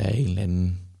siger, at der er en eller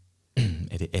anden,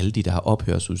 er det Aldi, der har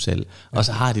ophørsudsalg. Ja. Og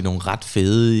så har de nogle ret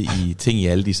fede ting i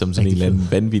Aldi, som sådan en eller anden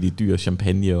vanvittig dyr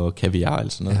champagne og kaviar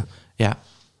eller sådan noget.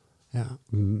 Ja,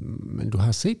 men du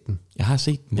har set den. Jeg har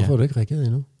set den, Hvorfor har du ikke reageret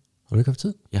endnu? Har du ikke haft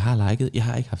tid? Jeg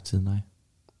har ikke haft tid, nej.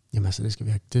 Jamen altså, det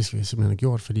skal vi simpelthen have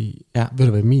gjort, fordi, ved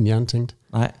du hvad min hjerne tænkte?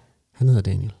 Nej. Han hedder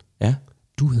Daniel. Ja.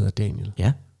 Du hedder Daniel.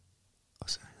 Ja. Og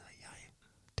så hedder jeg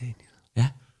Daniel. Ja.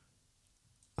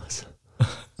 Og så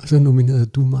så nominerede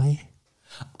du mig.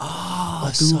 Og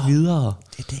du er videre.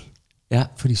 Det er det. Ja.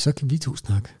 Fordi så kan vi to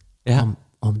snakke Ja.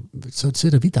 om så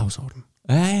sætter vi dagsordenen.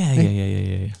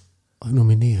 Ja. Og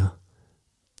nominerer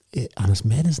Anders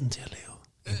Madsen til at lave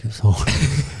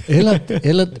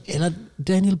eller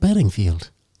Daniel Bedingfield.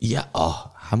 Ja,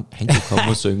 han kan komme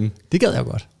og synge. Det gad jeg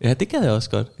godt. Ja, det gad jeg også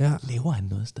godt. Ja. Lever han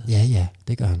noget sted? Ja,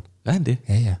 det gør han. Gør han det?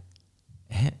 Ja.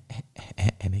 Han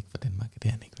er ikke fra Danmark, det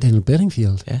er han ikke. Daniel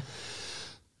Bedingfield. Ja.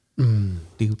 Du.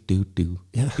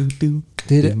 Ja.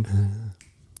 Det er den.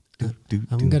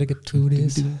 I'm gonna get to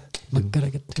this. I'm gonna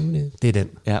get to this. Det er den.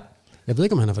 Ja. Jeg ved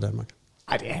ikke, om han er fra Danmark.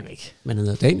 Nej, det er han ikke. Men han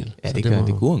hedder Daniel. Ja,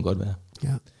 det kunne han godt være.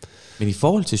 Ja. Men i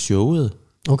forhold til showet,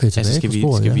 Okay, tilbage på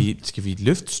sporet, skal vi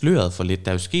løfte sløret for lidt?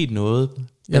 Der er jo sket noget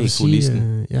jeg bag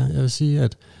kulissen. jeg vil sige,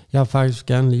 at jeg faktisk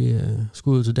gerne lige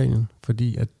skuddet til Daniel,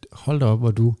 fordi at hold da op,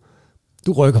 hvor du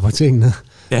rykker på tingene,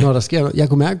 når der sker noget. Jeg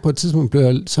kunne mærke på et tidspunkt,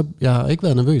 jeg har ikke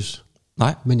været nervøs.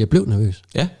 Nej. Men jeg blev nervøs.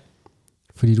 Ja.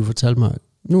 Fordi du fortalte mig,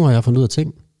 nu har jeg fundet ud af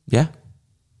ting. Ja.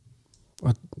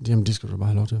 Og jamen, det skal du bare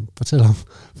have lov til at fortælle om.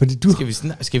 Fordi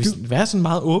skal vi være sådan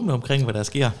meget åbne omkring, hvad der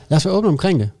sker? Jeg er så åben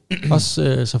omkring det.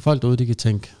 Også så folk derude, de kan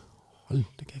tænke, hold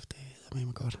da kæft, det er med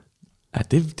mig godt. Ja,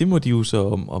 det må de jo så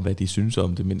om hvad de synes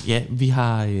om det. Men ja,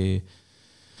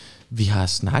 vi har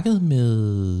snakket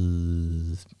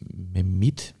med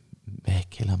mit, hvad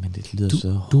kalder man det? Det lyder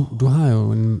så... Du har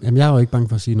jo jamen jeg er jo ikke bange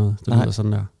for at sige noget, der lyder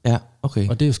sådan der. Ja, okay.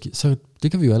 Og det er jo så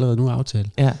det kan vi jo allerede nu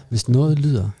aftale. Ja. Hvis noget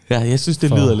lyder... Ja, jeg synes, det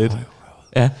lyder lidt.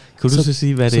 Ja, kan du så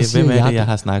sige, hvem er det, jeg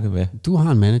har snakket med? Du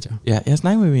har en manager. Ja, jeg har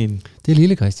snakket med min... Det er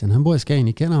Lille Christian. Han bor i Skagen.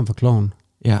 I kender ham fra Kloven.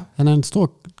 Ja. Han er en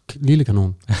stor lille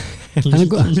kanon. Han er en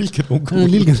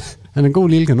god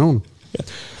lille kanon. Ja.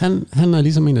 Han er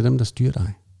ligesom en af dem, der styrer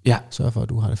dig. Ja. Sørg for, at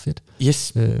du har det fedt.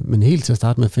 Yes. Men helt til at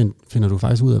starte med, finder du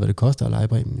faktisk ud af, hvad det koster at lege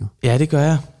Bremen, jo. Ja, det gør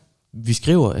jeg. Jeg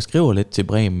skriver lidt til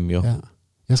Bremen, jo. Ja.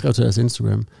 Jeg skrev til deres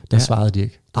Instagram. Der svarede de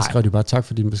ikke. Der skrev de bare, tak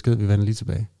for din besked, vi vender lige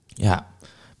tilbage. Ja,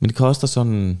 men det koster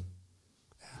sådan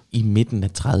i midten af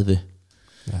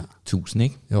 30.000,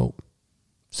 ikke? Jo.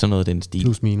 Sådan noget af den stil.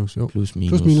 Plus minus, jo. Plus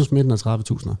minus midten af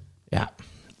 30.000. Ja.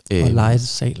 Og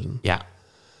lejesalen. Ja.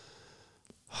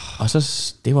 Og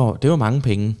så, det var mange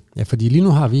penge. Ja, fordi lige nu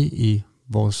har vi i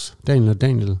vores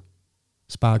Daniel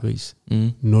sparegris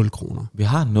 0 kroner. Vi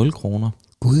har 0 kroner.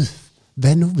 Gud,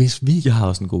 hvad nu hvis vi... Jeg har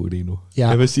også en god idé nu.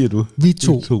 Ja, hvad siger du? Vi siger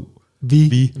det i kor.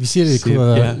 Vi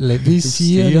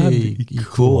siger det i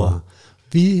kor.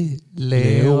 Vi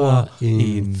laver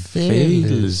en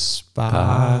fælles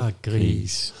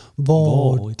sparegris,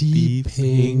 hvor de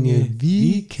penge,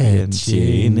 vi kan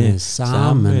tjene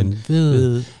sammen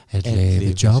ved at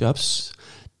lave jobs,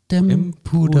 dem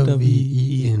putter vi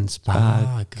i en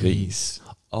sparegris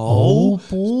og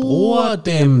bruger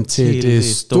dem til det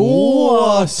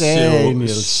store Daniel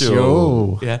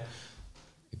Show. Ja,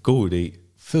 god idé.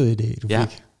 Fed idé, du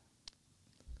fik.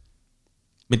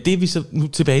 Men det er vi så nu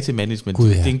tilbage til management. Gud,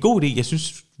 ja. Det er en god idé. Jeg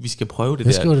synes, vi skal prøve det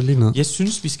jeg skriver det lige ned. Jeg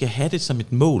synes, vi skal have det som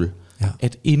et mål,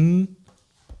 at inden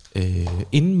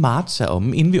marts er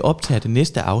om, inden vi optager det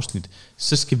næste afsnit,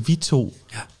 så skal vi to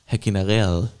have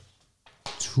genereret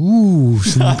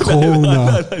 1000 kroner.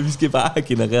 Nej, vi skal bare have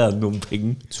genereret nogle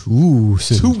penge.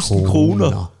 1000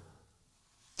 kroner.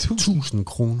 1000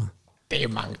 kroner. Det er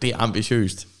mange. Det er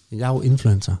ambitiøst. Jeg er jo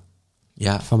influencer.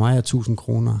 Ja. For mig er 1000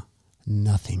 kroner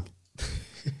nothing.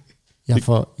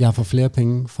 Jeg får flere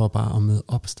penge for bare at møde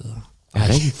op steder.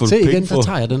 Se igen, der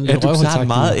tager jeg den lidt røvhulsagtige.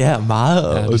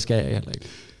 Meget. Ja, det skal jeg heller ikke.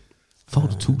 Får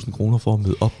du 1000 kroner for at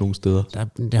møde op nogle steder?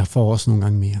 Der får også nogle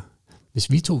gange mere.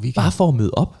 Hvis vi to weekend... Bare for at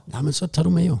møde op? Nej, men så tager du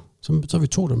med jo. Så er vi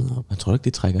to, der møder op. Man tror ikke,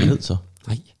 det trækker ned så?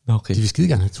 Nej. Okay. De vil skide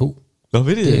gerne have to. Nå,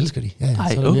 ved det elsker de. Ja,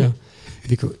 ej, okay.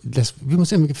 Vi må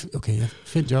se, om vi kan... Okay, ja.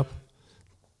 Find job.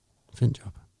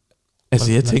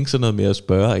 Altså, jeg tænkte sådan noget med at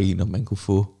spørge en, om man kunne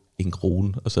få 1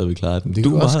 krone, og så havde vi klaret den. Det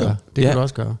kan du også gøre. Det kan du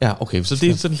også gøre. Ja, okay. Så det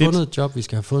er sådan lidt... fundet et job, vi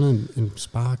skal have fundet en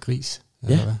sparegris.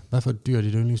 Ja. Hvad for et dyr er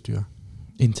dit yndlingsdyr?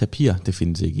 En tapir, det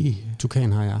findes ikke i.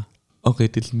 Tukan har jeg. Okay,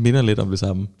 det minder lidt om det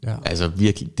samme. Ja. Altså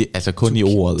virkelig, altså kun i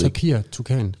ordet. Tapir,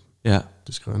 tukan. Ja.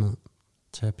 Det skriver ned.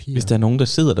 Tapir. Hvis der er nogen, der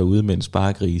sidder derude med en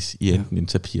sparegris i enten en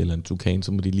tapir eller en tukan,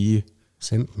 så må de lige...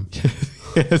 Send den.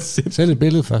 Send et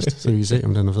billede først, så vi kan se,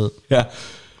 om den er fed. Ja.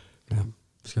 Vi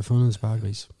skal have fundet en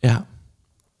sparegris. Ja.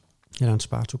 Eller en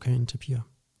sparetukan, tapir.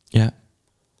 Ja.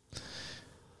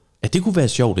 Ja, det kunne være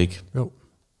sjovt, ikke? Jo.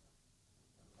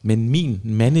 Men min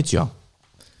manager...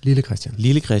 Lille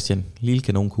Christian. Lille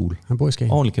kanonkugle. Han bor i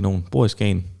Skagen. Ordentlig kanon. Bor i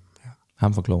Skagen. Ja.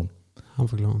 Ham for Kloven.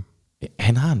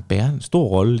 Han har en stor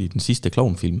rolle i den sidste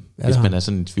klovnfilm, hvis man er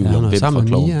sådan i tvivl om, hvem for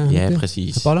kloven. Ja,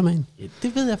 præcis.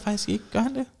 Det ved jeg faktisk ikke. Gør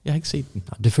han det? Jeg har ikke set den.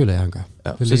 Nej, det føler jeg, han gør.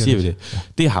 Ja, så siger vi det. Ja.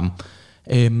 Det er ham.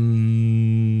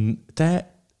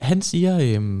 Han siger,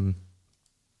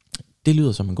 det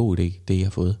lyder som en god idé, det I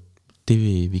har fået. Det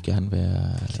vil vi gerne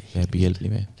være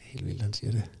behjælpelige med. Det er helt vildt, han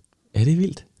siger det. Er det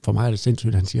vildt? For mig er det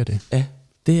sindssygt, han siger det. Ja,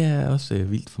 det er også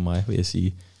vildt for mig, vil jeg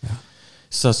sige. Ja.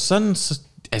 Så sådan...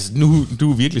 Altså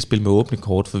nu er virkelig spillet med åbne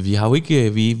kort, for vi har jo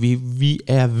ikke, vi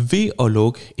er ved at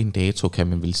lukke en dato, kan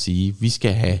man vel sige. Vi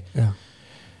skal have,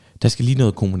 der skal lige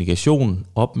noget kommunikation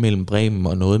op mellem Bremen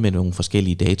og noget med nogle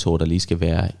forskellige datoer, der lige skal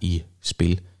være i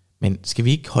spil. Men skal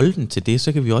vi ikke holde den til det,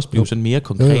 så kan vi også blive sådan mere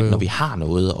konkret, når vi har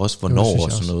noget, og også hvornår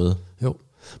og sådan noget. Jo,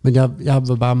 men jeg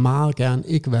vil bare meget gerne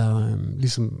ikke være,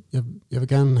 ligesom, jeg vil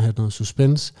gerne have noget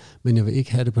suspense, men jeg vil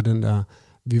ikke have det på den der,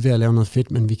 vi er ved at lave noget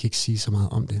fedt, men vi kan ikke sige så meget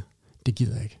om det. Det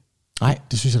gider jeg ikke. Nej.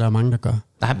 Det synes jeg, der er mange, der gør.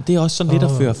 Nej, men det er også sådan lidt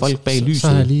at føre folk bag lyset. Så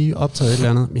har jeg lige optaget et eller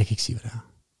andet, men jeg kan ikke sige, hvad det er.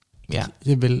 Ja.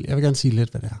 Jeg vil gerne sige lidt,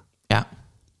 hvad det er. Ja.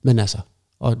 Men altså,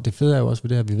 og det fede er jo også ved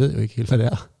det her, vi ved jo ikke helt, hvad det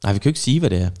er. Nej, vi kan jo ikke sige, hvad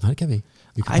det er. Nej, det kan vi ikke.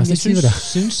 Vi kan men jeg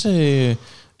synes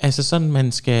altså sådan,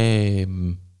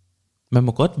 man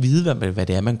må godt vide, hvad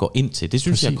det er, man går ind til. Det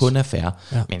synes jeg kun er fair.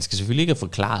 Ja. Man skal selvfølgelig ikke have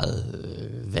forklaret,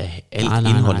 hvad alt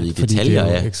indholdet i detaljer er.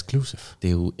 Det er jo exclusive. Det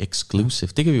er jo exclusive,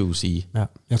 det kan vi jo sige. Ja.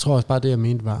 Jeg tror også bare, det jeg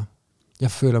mente var,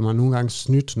 jeg føler mig nogle gange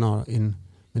snydt, men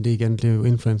det er jo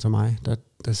influencer mig,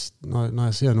 når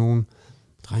jeg ser nogen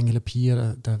drenge eller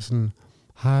piger, der sådan,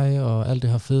 hej, og alt det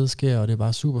her fede sker, og det er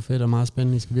bare super fedt og meget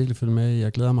spændende, I skal virkelig følge med,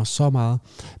 jeg glæder mig så meget,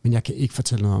 men jeg kan ikke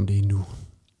fortælle noget om det endnu.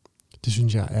 Det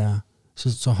synes jeg er,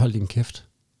 så hold din kæft.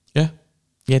 Ja,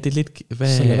 det er lidt,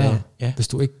 så lad være. Ja. Hvis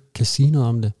du ikke kan sige noget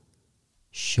om det,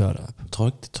 shut up. Tror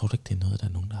du ikke, det er noget, der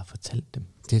er nogen, der har fortalt dem?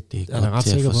 Det er godt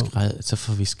til at få så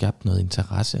får vi skabt noget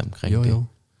interesse omkring det. Jo,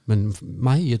 men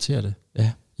mig irriterer det.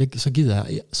 Ja.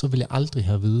 Så vil jeg aldrig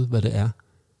have at vide, hvad det er.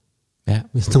 Ja.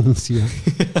 Hvis nogen siger,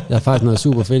 jeg har faktisk noget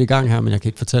super fedt i gang her, men jeg kan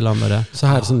ikke fortælle om, hvad det er. Så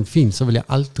har jeg det sådan fint, så vil jeg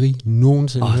aldrig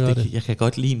nogensinde høre det. Jeg kan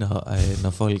godt lide, når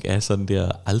folk er sådan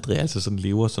der, aldrig altså sådan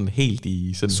lever sådan helt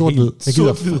i sådan sort-hvid.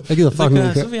 Jeg gider fucking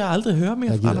ikke. Så vil jeg aldrig høre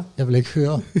mere fra dig. Jeg vil ikke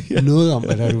høre noget om,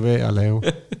 hvad der er du ved at lave.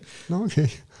 Nå, okay.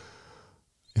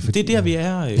 Det er der, vi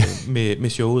er med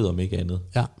showet, om ikke andet.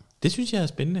 Ja. Det synes jeg er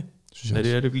spændende, når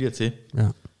det bliver til. Ja.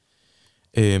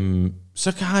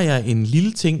 Så har jeg en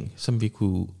lille ting, som vi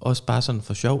kunne også bare sådan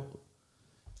for sjov.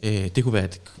 Det kunne være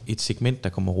et segment, der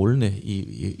kommer rullende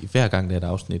i hver gang der er et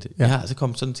afsnit. Ja. Jeg har altså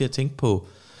kommet sådan til at tænke på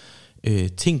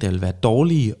ting, der vil være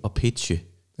dårlige at pitche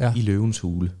i Løvens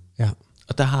Hule. Ja.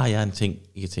 Og der har jeg en ting,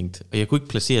 jeg tænkte, og jeg kunne ikke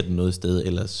placere den noget sted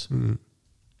ellers.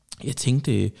 Jeg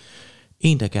tænkte,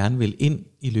 en der gerne vil ind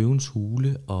i Løvens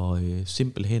Hule og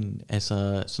simpelthen,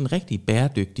 altså sådan en rigtig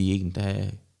bæredygtig en, der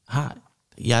har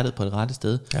hjertet på det rette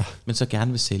sted, men så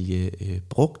gerne vil sælge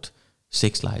brugt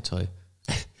sexlegetøj.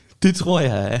 Det tror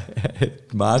jeg er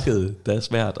et marked, der er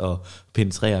svært at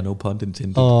penetrere, no pun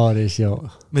intended. Det er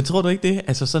sjovt. Men tror du ikke det?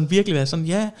 Altså sådan virkelig være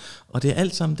sådan, og det er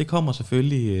alt sammen, det kommer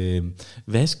selvfølgelig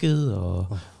vasket,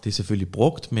 og det er selvfølgelig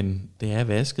brugt, men det er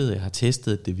vasket, jeg har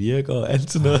testet, det virker, og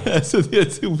alt sådan noget. Altså det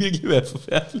er virkelig været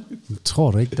forfærdeligt.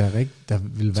 Tror du ikke, der vil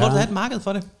være... Tror du, der er et marked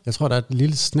for det? Jeg tror, der er et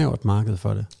lille snævert marked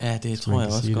for det. Ja, det tror jeg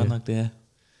også godt nok, det er.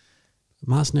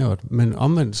 Meget snævert, men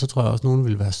omvendt, så tror jeg også, nogen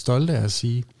vil være stolte af at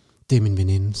sige, det er min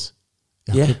venindes.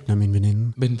 Jeg har købt den af min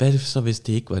veninde. Men hvad er det så, hvis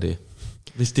det ikke var det?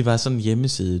 Hvis det var sådan en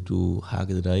hjemmeside, du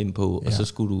hakkede dig ind på, og så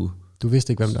skulle du... Du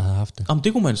vidste ikke, hvem der havde haft det.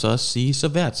 Det kunne man så også sige. Så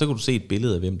kunne du se et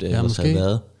billede af, hvem det ellers havde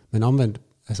været. Men omvendt,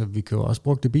 altså vi kan jo også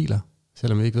bruge det biler,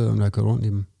 selvom vi ikke ved, om der er kørt rundt i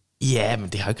dem. Ja, men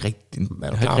det har jo ikke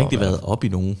rigtig været op i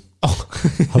nogen.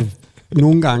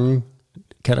 Nogle gange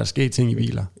kan der ske ting i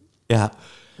biler. Ja.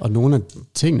 Og nogle af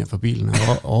tingene fra bilen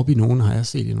er oppe i nogen, har jeg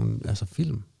set i nogle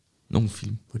film. Nogle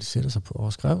film? Hvor de sætter sig på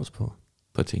og skrives på.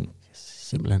 På ting?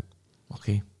 Simpelthen.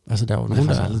 Okay. Altså der er jo nogen,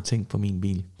 der har aldrig tænkt på min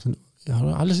bil. Sådan, jeg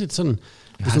har aldrig set sådan,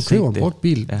 hvis du køber en brugt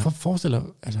bil, forestil dig,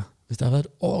 altså, hvis der har været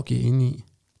et orgie inde i,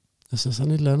 altså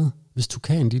sådan et eller andet. Hvis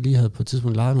Tukan, de lige havde på et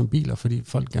tidspunkt lejet nogle biler, fordi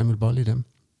folk gerne vil bolle i dem.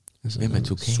 Altså, hvem er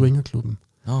Tukan? Swingerklubben.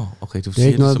 Okay, du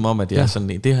siger det som om, at det er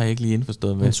sådan, det har jeg ikke lige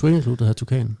indforstået med. En swingerklub, der hedder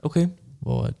Tukan. Okay.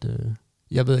 Hvor at,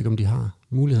 jeg ved ikke, om de har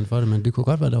muligheden for det, men det kunne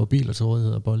godt være, der var biler til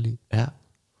rådighed og bolle i. Ja.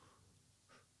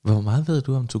 Hvor meget ved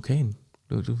du om Tukan?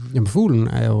 Jamen fuglen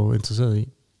er jeg jo interesseret i.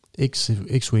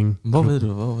 X-Wing. Hvor ved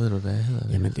du, hvad jeg hedder?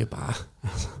 Jamen det er bare,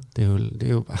 altså, det er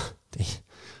jo bare,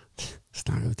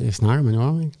 det snakker man jo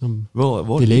om, ikke?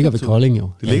 Hvor det ligger ved Kolding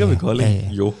jo. Det ligger ved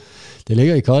Kolding, jo. Det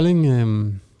ligger i Kolding,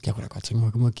 Jeg kunne da godt tænke mig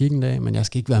at komme og kigge en dag, men jeg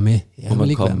skal ikke være med. Jeg vil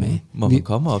ikke være med. Må man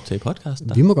komme og optage podcast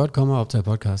der? Vi må godt komme og optage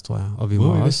podcast, tror jeg. Og vi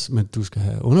må også, men du skal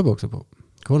have underbukser på.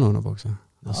 Kun underbukser.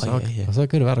 Og så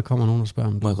kan det være, der kommer nogen og spørger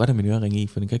om det. Må jeg godt have min ørering i,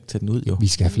 for den kan ikke tage den ud, jo. Vi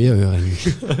skal have flere øreringe,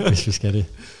 hvis vi skal det.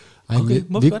 Ej, okay,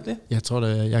 må vi godt det? Jeg tror da,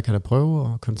 jeg kan da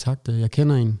prøve at kontakte. Jeg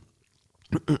kender en,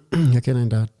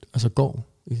 der altså går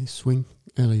i swing,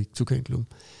 eller i Tukan-klubben.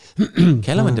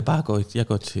 Kalder man det bare går i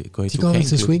Tukan-klubben? De går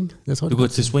til swing. Jeg tror, du går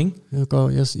til swing?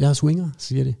 Jeg er swinger,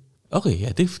 siger de. Okay, ja,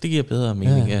 det giver bedre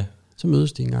mening, ja. Så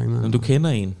mødes de en gang med. Men du kender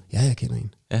en? Ja, jeg kender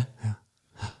en. Ja.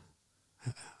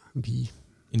 En pige.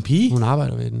 En pige? Hun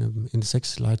arbejder ved en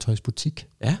sexlegetøjsbutik.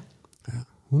 Ja.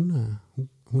 Hun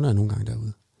er nogle gange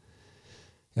derude.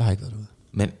 Jeg har ikke været derude.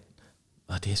 Men,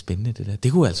 det er spændende det der.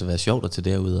 Det kunne altså være sjovt at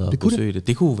tage derude og besøge det.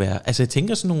 Det kunne være, altså jeg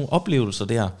tænker sådan nogle oplevelser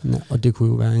der. Ja, og det kunne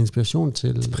jo være en inspiration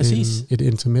til et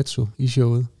intermezzo i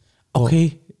showet.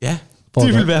 Okay, ja. Det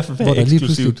ville være for hvor der lige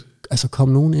pludselig kom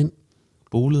nogen ind.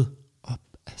 Bolet. Og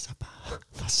altså bare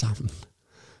var sammen.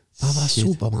 Bare var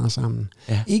super meget sammen.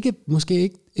 Ja.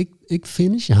 Måske ikke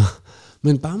finisher,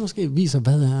 men bare måske viser,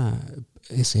 hvad er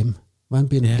SM. Hvordan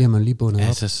bliver man lige bundet op?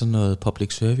 Altså sådan noget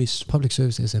public service. Public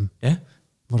service SM. Ja.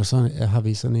 Hvor der så har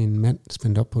vi sådan en mand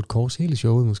spændt op på et kors hele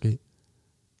showet måske.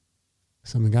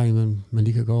 Som en gang imellem man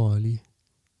lige kan gå over og lige...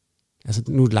 Altså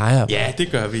nu leger... Ja,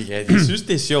 det gør vi. Ja, jeg synes,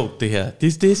 det er sjovt det her.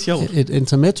 Det er sjovt. Et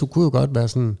intermezzo kunne jo godt være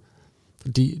sådan...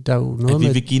 Fordi der er jo noget at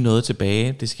vi vil give noget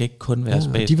tilbage. Det skal ikke kun være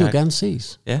spæt. De vil jo gerne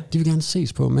ses. Ja. De vil gerne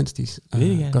ses på, mens de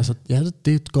gør så... Ja,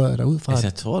 det går jeg derud fra. Altså,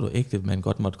 jeg tror du ikke, at man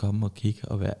godt måtte komme og kigge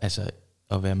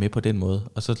og være med på den måde.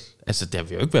 Og så, altså, der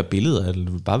vil jo ikke være billeder,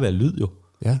 det vil bare være lyd jo.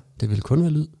 Ja, det vil kun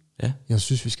være lyd. Ja. Jeg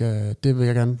synes, vi skal... Det vil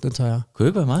jeg gerne. Den tager jeg. Kunne det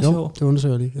ikke være meget sjovt? Det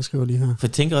undersøger jeg lige. Jeg skriver lige her. For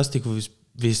jeg tænker også, det kunne,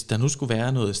 hvis der nu skulle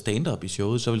være noget stand-up i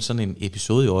showet, så ville sådan en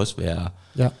episode jo også være...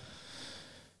 Ja.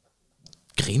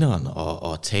 Grineren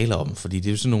og tale om, fordi det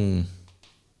er jo sådan nogle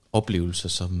oplevelser,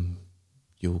 som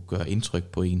jo gør indtryk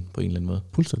på en eller anden måde.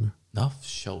 Fuldstændig. Nå,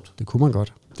 sjovt. Det kunne man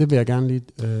godt. Det vil jeg gerne lige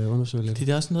undersøge lidt. Det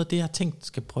er også noget, det jeg har tænkt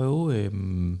skal prøve.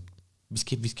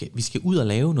 Vi skal ud og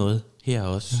lave noget her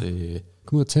også. Ja.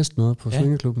 Kom ud og teste noget på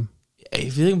Swingerklubben.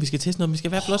 Jeg ved ikke, om vi skal teste noget, men vi skal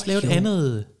i hvert fald også lave et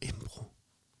andet. Impro.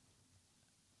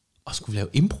 Og skulle lave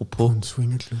impro på en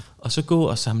Swingerklub. Og så gå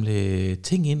og samle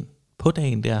ting ind på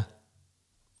dagen der.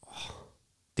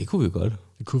 Det kunne vi godt.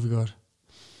 Det kunne vi godt.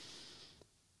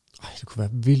 Det kunne være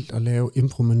vildt at lave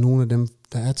impro med nogle af dem,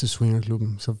 der er til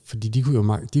Swingerklubben. Så, fordi de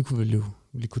kunne vel jo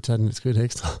lige kunne tage den et skridt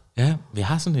ekstra. Ja, vi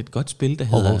har sådan et godt spil, der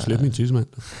hedder... Slip min tidsmand.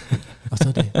 Og så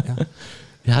er det, ja.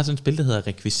 Vi har sådan et spil, der hedder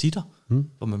rekvisitter,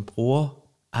 hvor man bruger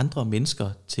andre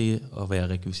mennesker til at være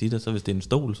rekvisitter. Så hvis det er en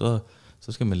stol, så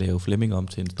skal man lave Flemming om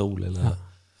til en stol, eller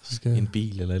en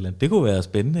bil, eller et eller andet. Det kunne være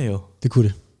spændende jo. Det kunne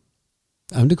det.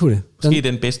 Jamen, det kunne det. Måske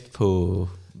den bedst på,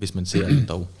 hvis man ser den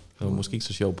dog. Det var måske ikke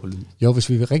så sjov på lyd. Jo, hvis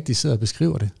vi rigtig sidder og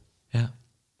beskriver det. Ja.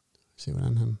 Se,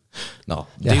 hvordan han... Nå,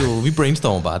 det er jo, vi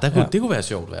brainstormer bare. Det kunne være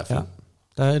sjovt i hvert fald. Ja.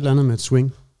 Der er et eller andet med et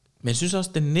swing. Men jeg synes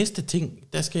også, den næste ting,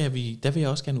 der vil jeg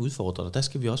også gerne udfordre dig. Der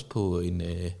skal vi også på en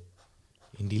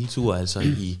lille tur,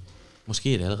 altså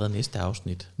måske er det allerede næste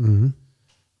afsnit. Mm-hmm.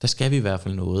 Der skal vi i hvert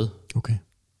fald noget. Okay.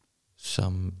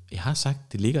 Som jeg har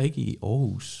sagt, det ligger ikke i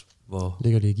Aarhus.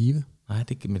 Ligger det i Give? Nej,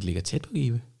 men det ligger tæt på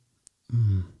Give.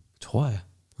 Tror jeg.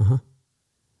 Aha.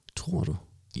 Tror du?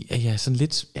 Ja, sådan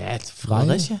lidt... Ja,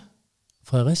 Fredericia.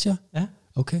 Fredericia? Ja.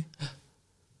 Okay.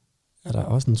 Er der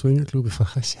også en swingerklub i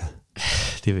Fredericia?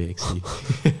 Det vil jeg ikke sige.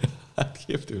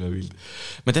 Kæft, det er vildt.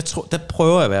 Men der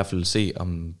prøver jeg i hvert fald at se,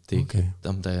 om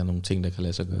der er nogle ting, der kan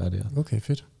lade sig gøre der. Okay,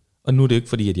 fedt. Og nu er det ikke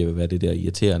fordi, at jeg vil være det der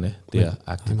irriterende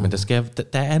der-agtigt, men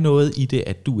der er noget i det,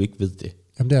 at du ikke ved det.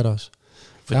 Jamen, det er der også.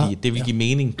 Fordi det vil give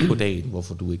mening på dagen,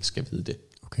 hvorfor du ikke skal vide det.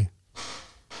 Okay.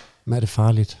 Men er det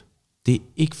farligt? Det er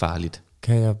ikke farligt.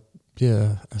 Kan jeg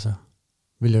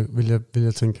vil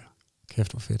jeg tænke,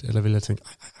 kæft hvor fedt, eller vil jeg tænke,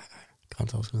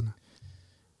 grænseoverskridende?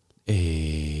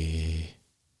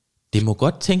 Det må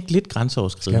godt tænke lidt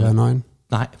grænseoverskridende. Skal jeg være nøgen?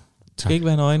 Nej, det skal ikke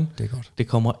være nøgen. Det er godt. Det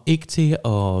kommer ikke til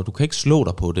at... Du kan ikke slå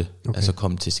dig på det, altså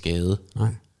komme til skade.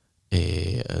 Nej.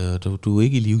 Du er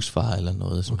ikke i livsfare eller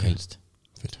noget som helst.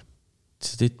 Fedt.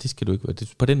 Så det skal du ikke være.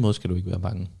 På den måde skal du ikke være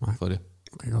bange for det.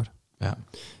 Okay, godt. Ja.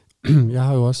 Jeg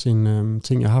har jo også en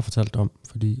ting, jeg har fortalt om,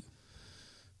 fordi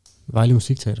Vejle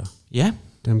Musikteater. Ja.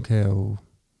 Dem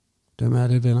er jeg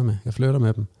lidt venner med. Jeg flytter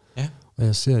med dem. Ja. Og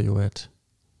jeg ser jo, at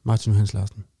Martin Johannes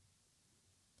Larsen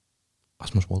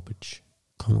Rasmus Wallbridge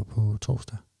kommer på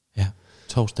torsdag. Ja,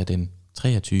 torsdag den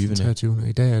 23. 23.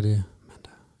 I dag er det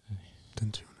mandag.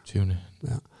 Den 20. Ja.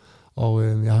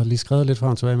 Og jeg har lige skrevet lidt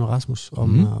frem og tilbage med Rasmus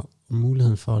om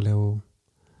muligheden for at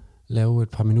lave et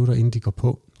par minutter, inden de går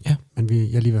på. Ja. Men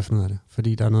jeg er lige ved at finde ud af det.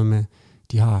 Fordi der er noget med,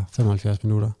 de har 75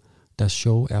 minutter. Deres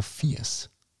show er 80.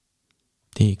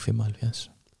 Det er ikke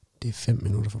 75. Det er 5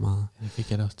 minutter for meget. Det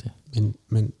fik jeg da også til.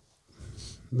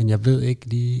 Men jeg ved ikke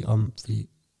lige om, fordi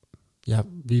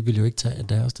vi vil jo ikke tage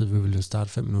deres tid, vi vil jo starte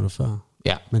 5 minutter før.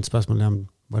 Ja. Men spørgsmålet er om,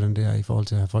 hvordan det er i forhold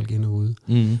til at have folk inde og ude.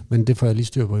 Mm. Men det får jeg lige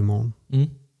styr på i morgen. Mm.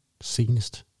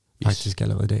 Senest. Faktisk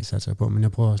allerede i dag satser jeg på, men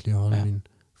jeg prøver også lige at holde min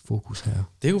fokus her.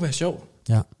 Det kunne være sjovt.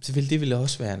 Ja. Det vil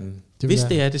også være en... Hvis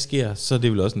det sker, så er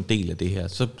det vel også en del af det her.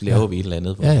 Så laver vi et eller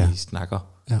andet, hvor vi snakker.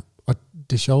 Ja, og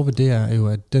det sjove ved det er jo,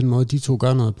 at den måde, de to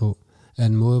gør noget på, er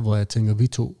en måde, hvor jeg tænker, vi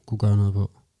to kunne gøre noget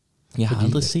på. Jeg har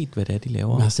aldrig set, hvad det er, de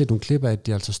laver. Jeg har set nogle klip af, at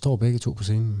de altså står begge to på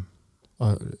scenen,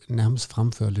 og nærmest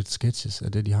fremfører lidt sketches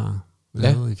af det, de har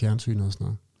lavet i fjernsynet og sådan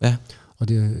noget. Ja. Og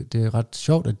det er ret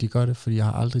sjovt, at de gør det, fordi jeg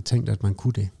har aldrig tænkt, at man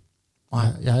kunne det.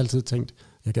 Jeg har altid tænkt,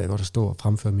 jeg kan godt stå og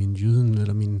fremføre min jyden,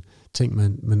 eller mine ting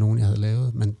med nogen, jeg havde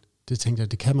lavet, men det tænkte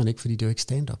jeg, det kan man ikke, fordi det er jo ikke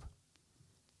stand-up.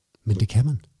 Men det kan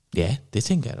man. Ja, det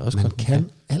tænker jeg da også. Man kan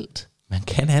alt. Man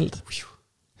kan alt.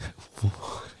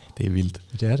 Det er vildt.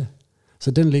 Det er det.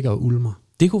 Så den ligger og ulmer.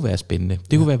 Det kunne være spændende.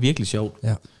 Det kunne være virkelig sjovt.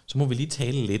 Ja. Så må vi lige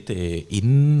tale lidt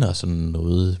inden og sådan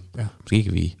noget. Ja. Måske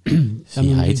kan vi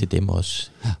sige hej til dem også.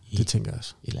 Ja, det tænker jeg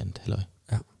også. Et eller andet halløj.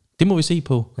 Ja. Det må vi se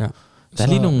på. Ja. Der er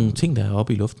lige nogle ting, der er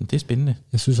oppe i luften. Det er spændende.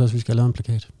 Jeg synes også, vi skal lave en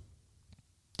plakat.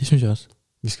 Det synes jeg også.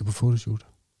 Vi skal på fotoshoot.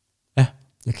 Ja.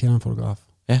 Jeg kender en fotograf.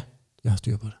 Ja. Jeg har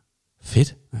styr på det.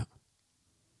 Fedt. Ja.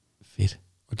 Fedt.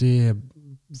 Og det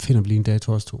finder vi lige en dag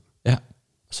til os to. Ja.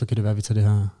 Så kan det være, vi tager det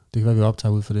her. Det kan være, vi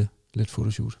optager ud for det. Lidt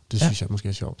fotoshoot. Det synes jeg måske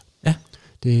er sjovt. Ja.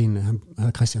 Det er en, han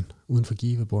hedder Christian, uden for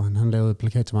Give, bor han. Han lavede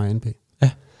plakat til mig i NP.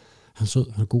 Ja. Han er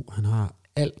sød, han er god. Han har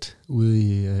alt ude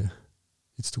i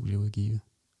et studie ude i Give.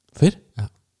 Fedt. Ja.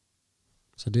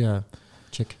 Så det er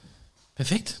check.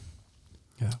 Perfekt.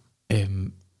 Ja.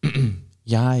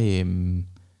 Jeg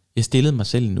stillede mig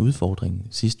selv en udfordring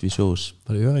sidst vi sås.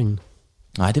 Var det øringen?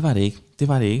 Nej, det var det ikke.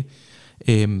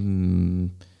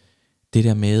 Det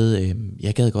der med,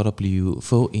 jeg gad godt at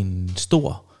få en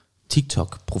stor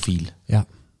TikTok-profil. Ja.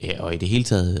 Og i det hele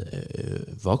taget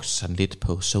vokse sådan lidt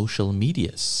på social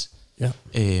medias. Ja.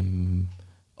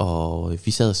 Og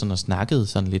vi sad sådan og snakkede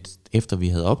sådan lidt efter vi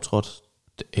havde optrådt,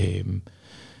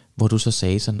 hvor du så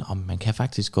sagde sådan, om man kan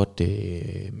faktisk godt,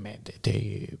 det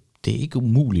er ikke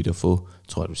umuligt at få,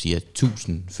 tror jeg du siger,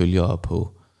 1000 følgere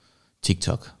på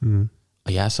TikTok. Mm.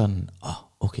 Og jeg er sådan,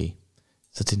 okay,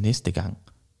 så til næste gang,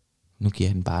 nu giver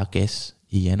jeg den bare gas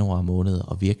i januar måned,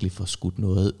 og virkelig får skudt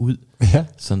noget ud,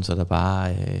 sådan så der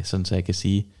bare, sådan så jeg kan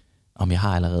sige, om jeg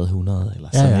har allerede 100, eller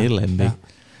sådan et eller andet. Ja.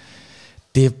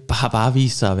 Det har bare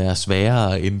vist sig at være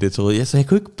sværere, end det troede. Så jeg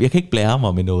kan ikke blære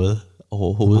mig med noget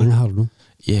overhovedet. Hvor mange har du nu?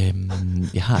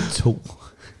 Jeg har 2.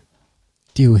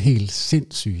 Det er jo helt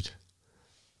sindssygt.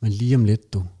 Men lige om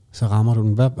lidt, så rammer du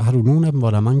den. Har du nogen af dem, hvor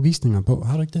der er mange visninger på?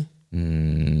 Har du ikke det?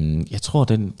 Jeg tror,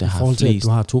 den der har flest... Til, at du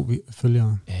har 2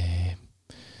 følgere.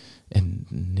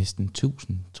 Næsten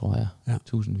 1000, tror jeg. Ja.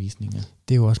 1000 visninger.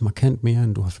 Det er jo også markant mere,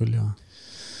 end du har følgere.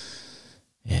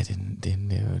 Ja,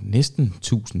 den er jo næsten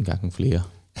 1000 gange flere.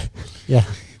 Ja.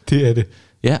 Det er det.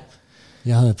 Ja.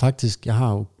 Jeg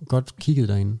har jo godt kigget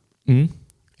derinde. Mm.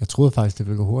 Jeg troede faktisk, det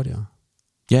ville gå hurtigere.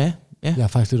 Ja. Jeg er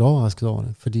faktisk lidt overrasket over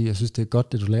det, fordi jeg synes, det er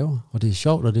godt, det du laver. Og det er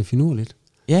sjovt, og det er finurligt.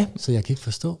 Ja. Så jeg kan ikke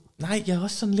forstå. Nej, jeg er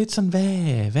også sådan lidt sådan,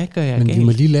 hvad gør jeg Men galt? vi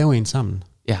må lige lave en sammen.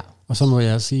 Ja. Og så må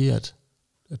jeg sige, at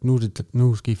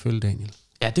nu skal I følge Daniel.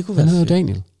 Ja, det kunne være fedt. Han hedder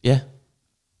Daniel. Ja.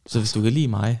 Så hvis du kan lide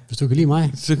mig. Så er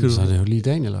det jo lige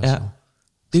Daniel også. Ja.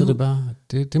 Så det bare,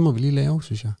 det må vi lige lave,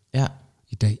 synes jeg. Ja.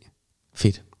 I dag.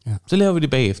 Fedt. Ja. Så laver vi det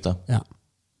bagefter. Ja.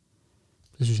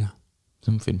 Det synes jeg.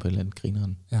 Så må vi finde på et eller andet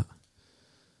grineren. Ja.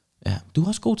 Ja. Du er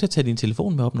også god til at tage din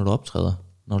telefon med op, når du optræder.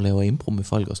 Når du laver impro med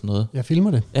folk og sådan noget. Jeg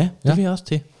filmer det. Ja, det vil jeg også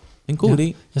til. Det er en god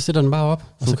idé. Jeg sætter den bare op.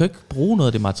 Og du kan ikke bruge noget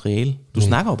af det materiale. Du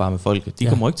snakker jo bare med folk. De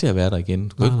kommer ikke til at være der igen.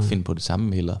 Du kan ikke finde på det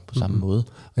samme eller på samme måde.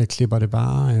 Og jeg klipper det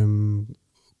bare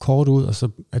kort ud, og så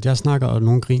at jeg snakker, og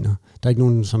nogen griner. Der er ikke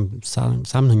nogen som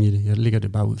sammenhæng i det. Jeg lægger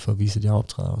det bare ud for at vise, at jeg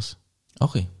optræder også.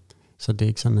 Okay. Så det er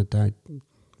ikke sådan, at der er...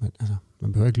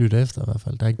 man behøver ikke lytte efter i hvert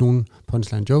fald. Der er ikke nogen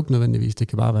punchline joke nødvendigvis. Det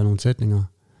kan bare være nogle sætninger.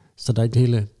 Så der er ikke det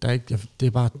hele... det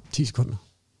er bare 10 sekunder.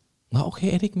 Nå, okay.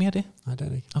 Er det ikke mere det? Nej, det er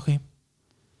det ikke. Okay.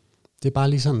 Det er bare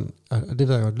lige sådan... Og det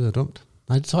ved jeg godt lyder dumt.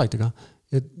 Nej, det tror jeg ikke, det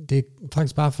gør. Det er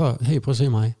faktisk bare for... Hey, prøv at se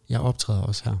mig. Jeg optræder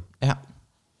også her. Ja.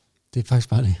 Det er faktisk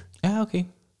bare det. Ja, okay.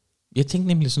 Jeg tænkte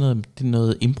nemlig sådan noget, det er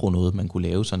noget impro noget, man kunne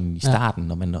lave sådan i starten,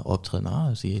 når man optræder,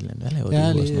 og siger, hvad laver du?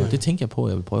 Og sådan noget. Det tænkte jeg på, at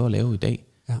jeg vil prøve at lave i dag.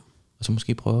 Ja. Og så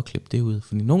måske prøve at klippe det ud.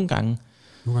 Fordi nogle gange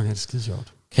er det skide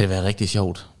sjovt. Kan det være rigtig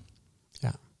sjovt.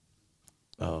 Ja.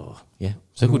 Og ja,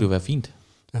 så kunne det jo være fint.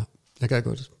 Ja. Jeg kan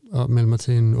godt melde mig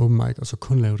til en open mic, og så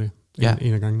kun lave det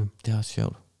en af gangene. Det er også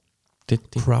sjovt. Det.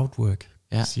 Crowdwork,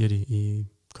 siger de i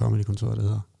Comedy-kontoret, det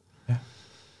hedder. Ja.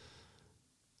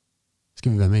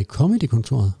 Skal vi være med i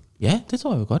Comedy-kontoret? Ja, det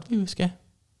tror jeg jo godt, vi skal.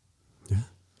 Ja.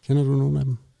 Kender du nogen af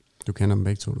dem? Du kender dem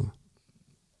begge to, du?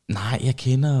 Nej, jeg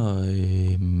kender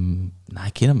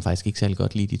dem faktisk ikke særlig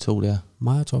godt, lige de to der.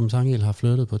 Mig og Torben Sangel har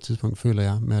flyttet på et tidspunkt, føler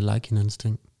jeg, med at like hinandens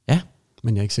ting. Ja.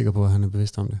 Men jeg er ikke sikker på, at han er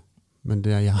bevidst om det. Men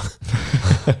det er jeg.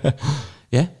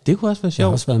 Ja, det kunne også være sjovt. Jeg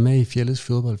har også været med i Fjelles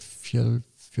fodbold. Fjelles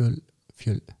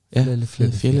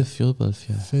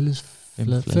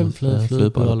fem flade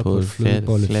flødeboller på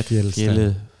flødebolle.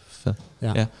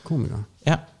 Ja, komiker.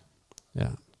 Ja,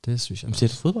 det synes jeg. Ser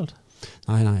du fodbold?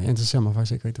 Nej, jeg interesserer mig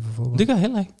faktisk ikke rigtig for fodbold. Det gør jeg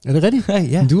heller ikke. Er det rigtigt?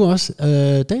 Ja. Du er også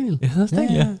Daniel? Jeg hedder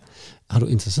Daniel, ja. Har du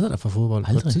interesseret dig for fodbold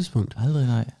på et tidspunkt? Aldrig,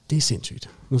 nej. Det er sindssygt.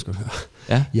 Nu skal du høre.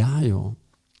 Ja. Jeg har jo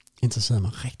interesseret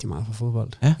mig rigtig meget for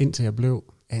fodbold. Ja. Indtil jeg blev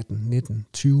 18, 19,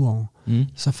 20 år.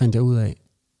 Så fandt jeg ud af,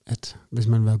 at hvis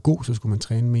man var god, så skulle man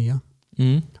træne mere.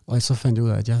 Og så fandt jeg ud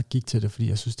af, at jeg gik til det, fordi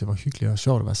jeg synes, det var hyggeligt og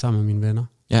sjovt at være sammen med mine venner.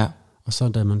 Ja. Og så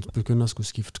da man begyndte at skulle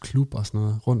skifte klub og sådan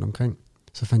noget rundt omkring,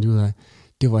 så fandt jeg ud af,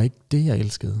 det var ikke det, jeg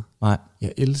elskede. Nej.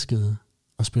 Jeg elskede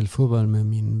at spille fodbold med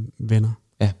mine venner.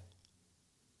 Ja.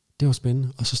 Det var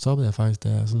spændende. Og så stoppede jeg faktisk,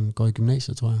 da jeg sådan går i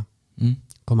gymnasiet, tror jeg.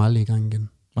 Kom aldrig i gang igen.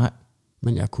 Nej.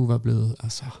 Men jeg kunne være blevet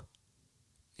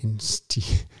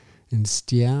en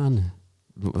stjerne.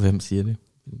 Hvem siger det?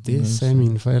 Det sagde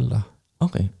mine forældre.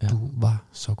 Okay, ja. Du var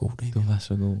så god, Daniel. Du var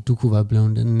så god. Du kunne være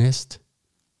blevet den næste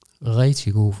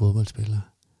rigtig god fodboldspiller.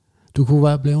 Du kunne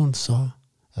være blevet så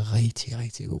rigtig,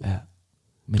 rigtig god. Ja.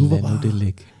 Men du lad nu det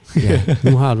ligge. Ja,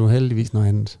 nu har du heldigvis noget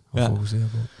andet at fokusere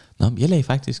på. Nå, jeg lagde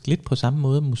faktisk lidt på samme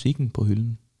måde musikken på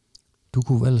hylden. Du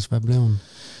kunne ellers være blevet...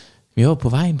 Jeg var på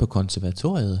vej ind på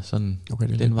konservatoriet, sådan okay,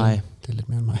 det er den vej. Det er lidt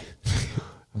mere end mig.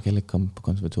 Man kan heller ikke komme på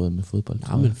konservatoriet med fodbold.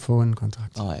 Ja, men få en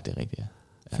kontrakt. Ja, det er rigtigt, ja.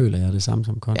 Føler jeg det samme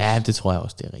som kons? Ja, det tror jeg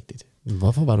også, det er rigtigt.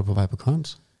 Hvorfor var du på vej på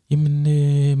kons?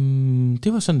 Jamen,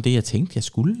 det var sådan det, jeg tænkte, jeg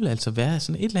skulle. Altså være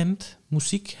sådan et eller andet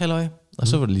musik, halløj. Og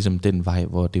så var det ligesom den vej,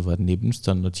 hvor det var nemmest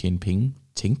sådan at tjene penge,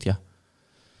 tænkte jeg.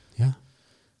 Ja.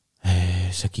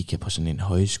 Så gik jeg på sådan en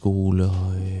højskole,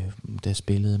 og der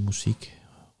spillede musik,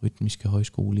 rytmiske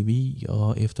højskole i Vig,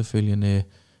 og efterfølgende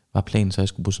var planen, så jeg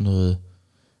skulle på sådan noget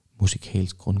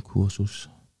musikalsk grundkursus.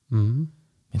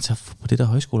 Men så på det der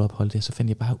højskoleophold der, så fandt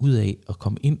jeg bare ud af at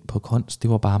komme ind på kunst. Det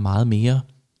var bare meget mere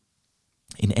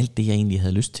end alt det, jeg egentlig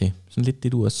havde lyst til. Sådan lidt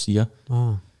det, du også siger.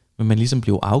 Men man ligesom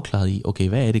blev afklaret i, okay,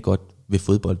 hvad er det godt ved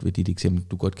fodbold, ved dit eksempel,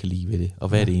 du godt kan lide ved det? Og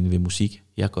hvad er det egentlig ved musik,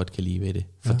 jeg godt kan lide ved det?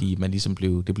 Fordi man ligesom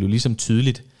det blev ligesom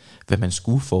tydeligt, hvad man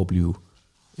skulle for at blive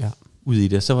ud i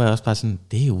det. Så var jeg også bare sådan,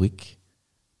 det er jo ikke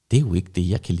det,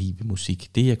 jeg kan lide ved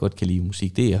musik. Det, jeg godt kan lide ved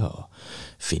musik, det er at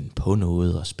finde på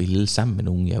noget og spille sammen med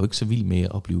nogen. Jeg er jo ikke så vild med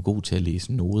at blive god til at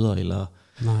læse noder, eller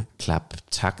klappe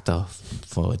takter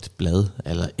for et blad,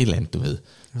 eller et eller andet, du ved.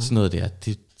 Ja. Sådan noget der.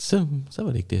 Så var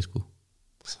det ikke det, jeg skulle.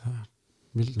 Så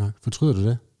vildt nok. Fortryder du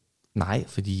det? Nej,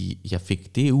 fordi jeg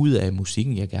fik det ud af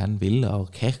musikken, jeg gerne vil,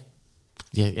 og kan...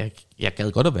 Jeg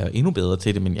gad godt at være endnu bedre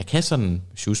til det, men jeg kan sådan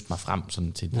sjuske mig frem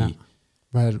sådan til de...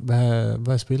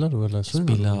 Hvad spiller du, eller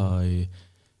synger du?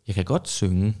 Jeg kan godt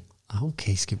synge.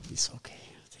 Okay, skal vi så okay.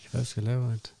 Det kan være, vi skal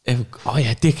lave et...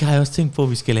 ja, det kan jeg også tænke på, at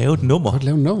vi skal lave et nummer. Godt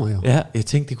lave et nummer, jo. Ja, jeg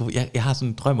tænkte, jeg har sådan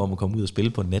en drøm om at komme ud og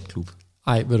spille på en natklub.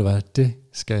 Ej, ved du hvad, det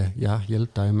skal jeg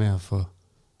hjælpe dig med at få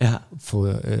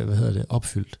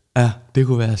opfyldt. Ja, det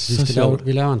kunne være så sjovt.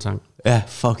 Vi laver en sang. Ja,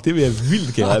 fuck, det vil jeg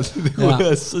vildt gerne. Det kunne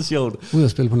være så sjovt. Ud og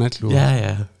spille på natklub.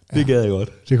 Ja, det gad jeg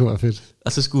godt. Det kunne være fedt.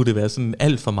 Og så skulle det være sådan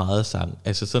alt for meget sang.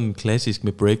 Altså sådan klassisk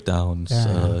med breakdowns.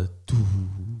 Og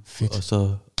fedt. Og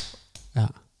så... Ja,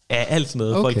 alt sådan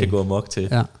noget, folk kan gå amok til.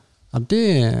 Ja. Jamen det...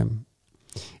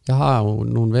 Jeg har jo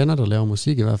nogle venner, der laver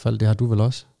musik i hvert fald. Det har du vel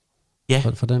også? Ja.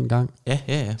 For den gang.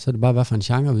 Ja. Så er det bare, hvad for en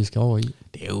genre, vi skal over i.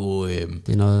 Det er jo... det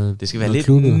er noget... Det skal være lidt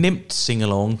klubbet. nemt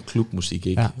sing-along klubmusik,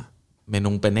 ikke? Ja. Med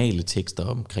nogle banale tekster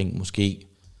omkring måske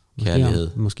kærlighed.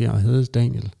 Måske at hedde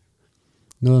Daniel.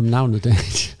 Noget om navnet Daniel.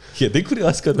 Ja, det kunne det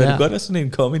også godt være. Det kunne godt være sådan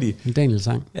en comedy. En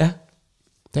Daniel-sang. Ja.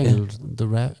 Daniel,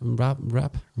 the rap. En rap.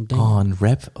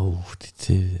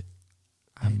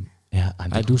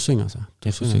 Nej, du synger så.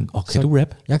 Kan du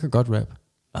rap? Jeg kan godt rap.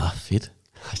 Fedt.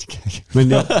 Nej, det kan jeg ikke. Men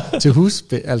til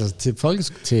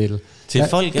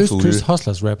folk er fulde. Østkyst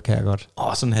Hustlers rap kan jeg godt.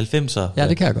 Sådan 90'er. Ja,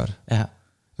 det kan jeg godt. Ja.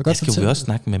 Jeg skal vi også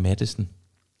snakke med Madison.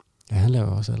 Ja, han laver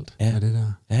også alt af det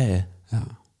der. Ja.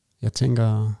 Jeg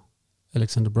tænker,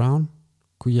 Alexander Brown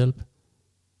kunne hjælpe.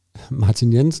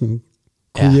 Martin Jensen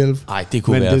kunne hjælpe. Nej, det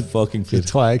kunne være fucking fedt. Det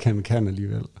tror jeg ikke, han kan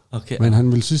alligevel. Okay. Men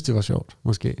han ville synes, det var sjovt,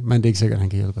 måske. Men det er ikke sikkert, at han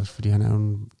kan hjælpe os, fordi han er jo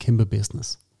en kæmpe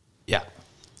business. Ja.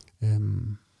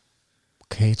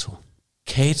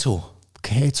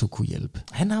 Kato kunne hjælpe.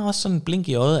 Han har også sådan en blink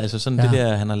i øjet, altså sådan det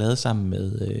der, han har lavet sammen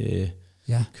med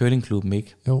curlingklubben,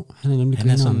 ikke? Jo, han er nemlig Han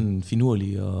er sådan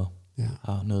finurlig og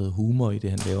har noget humor i det,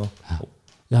 han laver. Ja.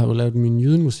 Jeg har jo lavet min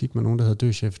jydenmusik med nogen, der hedder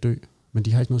Dø Chef Dø, men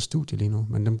de har ikke noget studie lige nu,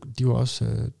 men de var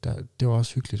også, det var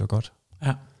også hyggeligt og godt.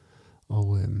 Ja.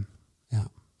 Og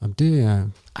Jamen, det er...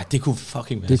 Ej, det kunne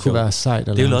fucking være det kunne være sejt.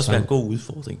 Det ville også være en god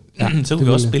udfordring. Ja, så kunne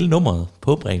vi også spille nummeret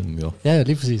på Bremen, jo. Ja, det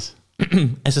er præcis.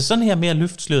 Altså sådan her med at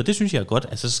løfte sløret, det synes jeg er godt.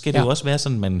 Altså så skal det jo også være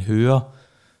sådan, man hører...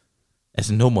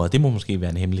 Altså nummeret, det må måske være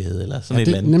en hemmelighed, eller sådan et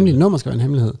eller andet. Nemlig nummer skal være en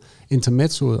hemmelighed.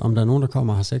 Intermezzoet, om der er nogen, der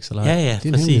kommer og har sex eller ja, det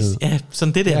er præcis. Ja,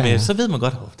 sådan det der med, så ved man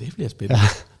godt, det bliver spændende. Ja,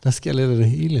 der sker lidt af det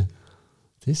hele.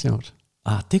 Det er sjovt.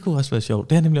 Det kunne også være sjovt.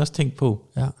 Det har jeg nemlig også tænkt på.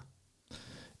 Ja.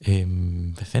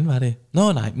 Hvad fanden var det?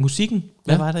 Musikken.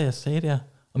 Hvad var det, jeg sagde der?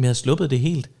 Om jeg havde sluppet det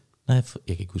helt? Nej, jeg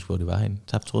kan ikke huske, hvor det var henne.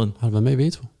 Tabte tråden. Har du været med i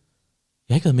Veto?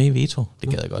 Jeg har ikke været med i Veto. Det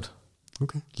gad jeg godt.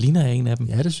 Okay. Ligner jeg en af dem?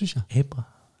 Ja, det synes jeg. Abra.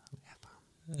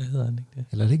 Hvad hedder han ikke det?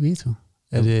 Eller er det ikke Veto?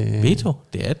 Er det, Veto?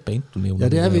 Det er et band, du nævner. Ja,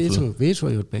 det er Veto. Veto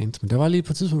er jo et band. Men der var lige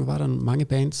på et tidspunkt, var der mange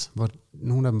bands, hvor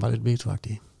nogle af dem var lidt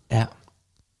Veto-agtige. Ja.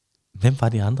 Hvem var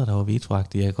de andre, der var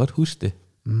Veto-agtige? Jeg kan godt huske det.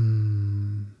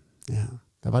 Ja.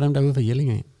 Der var dem derude fra Jelling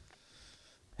af.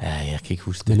 Ja, jeg kan ikke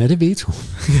huske det. Men er det Veto?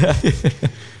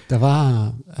 Der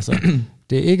var, altså,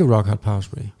 det er ikke Rock Hard Power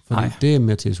Spray, for det er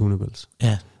Mathias Hunebøls.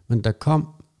 Ja. Men der kom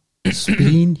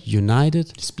Spleen United,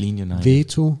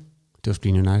 Veto, det var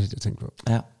Spleen United, jeg tænkte på.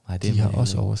 Ja. Nej, det de har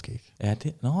også overskæg. Ja,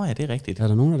 det er rigtigt. Er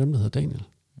der nogen af dem, der hedder Daniel?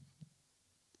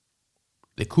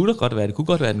 Det kunne da godt være. Det kunne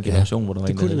godt være en generation, hvor der var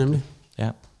en, der det nemlig. Ja.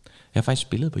 Jeg har faktisk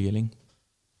spillet på Jelling.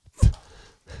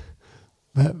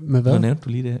 Med hvad? Nu nævnte du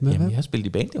lige det. Jamen, jeg har spillet i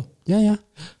band, jo. Ja.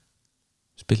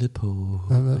 Spillet på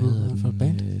hvad for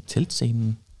band?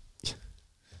 Teltscenen.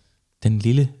 Den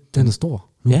lille. Den er stor.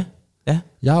 Ja.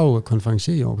 Jeg er jo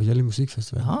konferencier i år på Jelling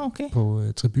Musikfestival. Okay. På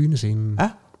tribunescenen.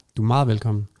 Ja. Du er meget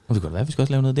velkommen. Og det kan være, vi skal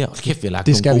også lave noget der. Og kæft, vi har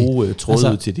lagt nogle gode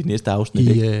tråde ud til de næste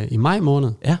afsnit. I maj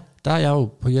måned, der er jeg jo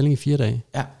på Jelling i 4 dage.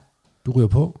 Ja. Du ryger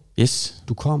på. Yes.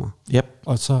 Du kommer. Yep.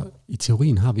 Og så i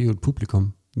teorien har vi jo et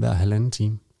publikum hver 1,5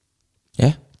 time.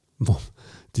 Ja. Hvor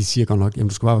de siger godt nok, jamen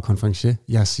du skal bare være konferencier.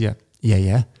 Jeg siger,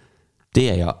 ja. Det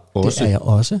er jeg også. Det er jeg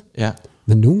også. Ja.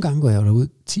 Men nogle gange går jeg derud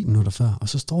 10 minutter før, og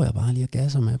så står jeg bare lige og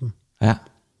gasser med dem. Ja.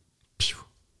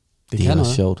 Det er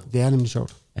også sjovt. Det er nemlig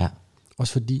sjovt. Ja.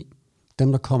 Også fordi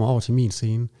dem, der kommer over til min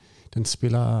scene, den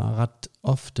spiller ret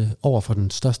ofte over for den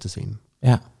største scene.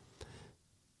 Ja.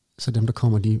 Så dem, der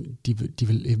kommer, de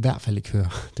vil i hvert fald ikke høre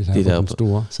det der på den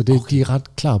store. Så det, de er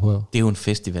ret klar på. Det er jo en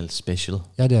festival special.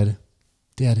 Ja, det er det.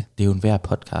 Det er det. Det er jo en hver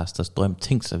podcasters drøm.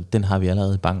 Tænk så, den har vi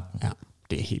allerede i banken. Ja,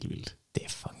 det er helt vildt. Det er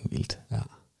fucking vildt.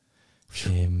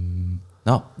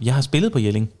 Ja. Jeg har spillet på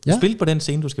Jelling. Du spillet på den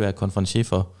scene, du skal være konferencier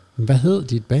for. Hvad hed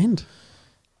dit band?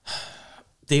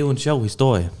 Det er jo en sjov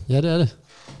historie. Ja, det er det.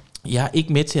 Jeg er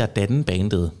ikke med til at danne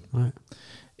bandet. Nej.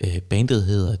 Bandet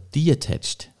hedder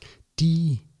Detached.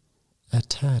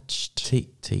 Attached.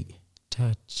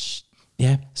 Attached.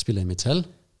 Ja. Spiller I metal?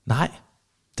 Nej,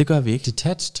 det gør vi ikke.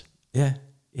 Detached? Ja,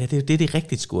 det er det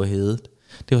rigtigt skulle have heddet.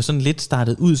 Det var sådan lidt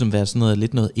startet ud som være sådan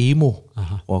noget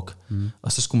emo-rock.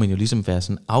 Og så skulle man jo ligesom være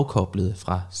sådan afkoblet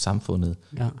fra samfundet.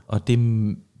 Ja. Og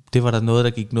det var der noget,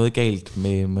 der gik noget galt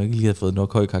med, man ikke lige havde fået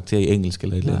nok høj karakter i engelsk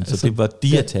eller et eller andet. Så det var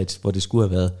Detached, hvor det skulle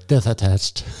have været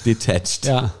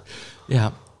Detached. Ja.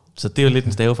 Så det er jo lidt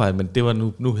en stavefejl, men det var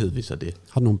nu hed vi så det.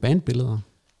 Har du nogle bandbilleder?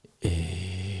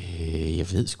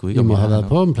 Jeg ved sgu ikke, om jeg har været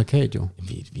på en plakat jo.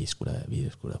 Vi er sgu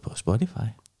da på Spotify.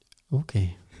 Okay,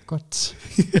 godt.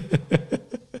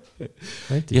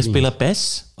 Jeg spiller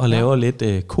bas og laver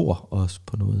lidt kor også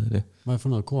på noget af det. Hvad er for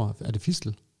noget kor? Er det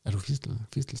fistel? Er du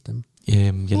fistelstemme?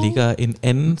 Jeg ligger en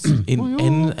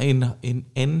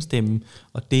anden stemme,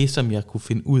 og det som jeg kunne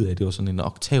finde ud af, det var sådan en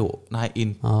oktav,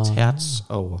 en terts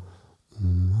over.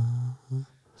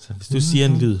 Så hvis du siger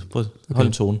en lyd, prøv at holde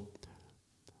en tone.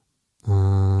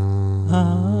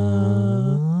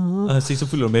 Og så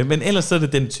fylder du med. Men ellers så er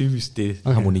det den typiske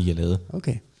harmoni, jeg lavede.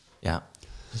 Okay. Ja,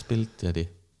 så spillede det.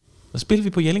 Så spillede vi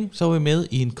på Jelling, så var vi med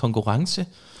i en konkurrence.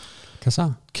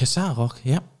 Kassar Rock,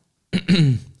 ja.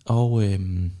 Og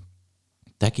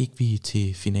der gik vi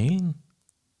til finalen.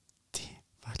 Det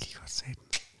var lige godt sagt.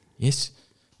 Yes,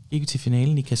 gik vi til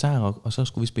finalen i Kassar Rock, og så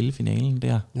skulle vi spille finalen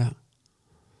der. Ja.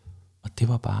 Og det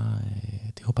var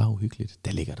bare uhyggeligt.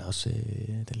 Der ligger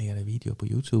der videoer på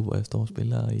YouTube, hvor jeg står og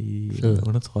spiller i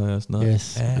undertrøjer og sådan noget.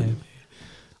 Yes. Ja, det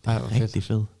er rigtig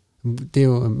fedt. Det er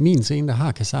jo min scene, der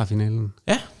har Kassar-finalen.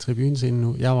 Ja. Tribunescenen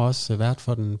nu. Jeg var også vært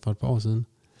for den for et par år siden.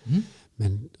 Mm.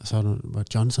 Men så var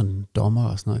Johnson dommer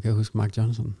og sådan noget. Kan jeg huske Mark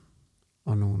Johnson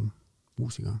og nogle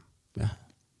musikere. Ja.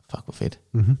 Fuck, hvor fedt.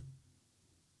 Mm-hmm.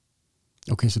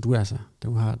 Okay, så du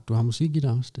har musik i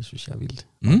dig også. Det synes jeg er vildt.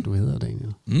 Du hedder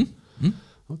Daniel.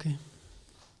 Okay.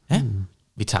 Ja.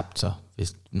 Vi tabte så,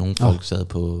 hvis nogle folk sad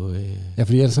på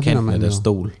fordi så kanten af deres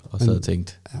stol og sad og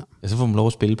tænkte, så får man lov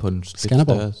at spille på en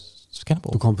Skanderborg.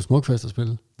 Skanderborg. Du kommer på Smukfest og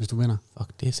spille, hvis du vinder.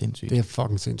 Fuck, det er sindssygt. Det er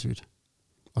fucking sindssygt.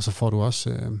 Og så får du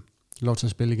også lov til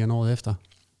at spille igen året efter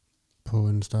på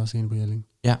en større scene på Jelling.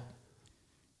 Ja.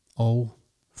 Og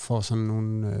får sådan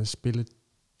nogle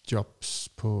spillejobs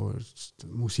på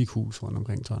musikhus rundt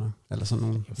omkring, tror jeg. Eller sådan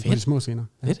nogle på de små scener.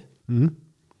 Fedt. Mm.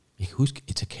 Jeg kan huske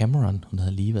Etta Cameron, hun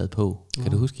havde lige været på.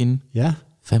 Kan du huske hende? Ja.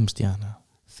 5 stjerner.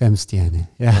 5 stjerner,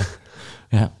 ja.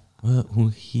 Ja.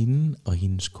 Hende og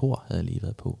hendes kor havde lige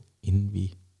været på, inden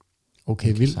vi...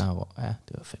 Okay, vildt. Ja,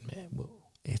 det var fandme... Wow.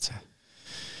 Etta.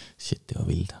 Shit, det var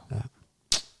vildt. Ja.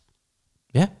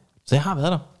 Ja, så jeg har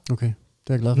været der. Okay, det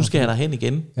er jeg glad for. Nu skal jeg derhen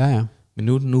igen. Ja. Men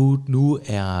nu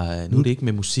er det ikke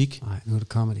med musik. Nej, nu er det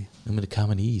comedy. Nu er det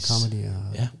comedy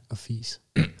og fis.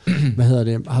 Hvad hedder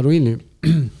det? Har du egentlig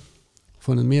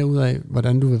fundet mere ud af,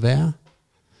 hvordan du vil være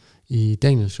i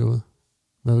Daniels showet?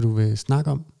 Hvad du vil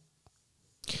snakke om?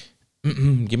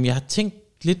 Jamen, jeg har tænkt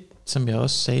lidt, som jeg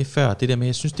også sagde før, det der med,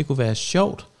 jeg synes, det kunne være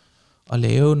sjovt at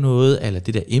lave noget, eller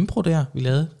det der impro der, vi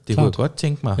lavede. Det kunne jeg godt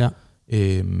tænke mig. Ja.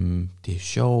 Det er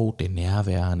sjovt, det er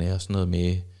nærværende og sådan noget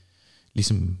med,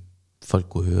 ligesom folk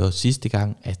kunne høre sidste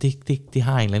gang, at det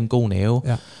har en eller anden god nerve.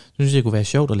 Ja. Så synes jeg, det kunne være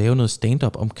sjovt at lave noget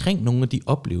stand-up omkring nogle af de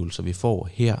oplevelser, vi får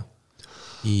her.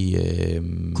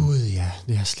 Gud ja,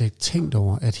 det har jeg slet ikke tænkt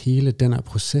over, at hele den her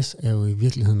proces er jo i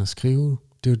virkeligheden at skrive.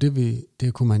 Det er jo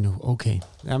det kunne man jo, okay.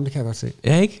 Jamen det kan jeg godt se.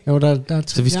 Ja, ikke? Jo,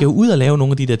 så vi skal jo ud og lave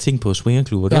nogle af de der ting på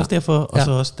swingerklubber. Det er også derfor, og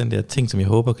så også den der ting, som jeg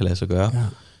håber kan lade sig gøre.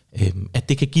 Ja. At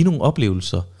det kan give nogle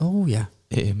oplevelser. Ja.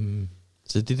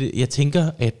 Så jeg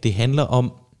tænker, at det handler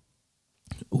om,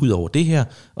 ud over det her,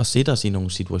 at sætte os i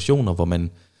nogle situationer, hvor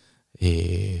man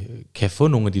kan få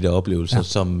nogle af de der oplevelser,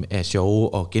 som er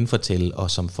sjove at genfortælle,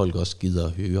 og som folk også gider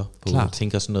at høre på. Klart. Jeg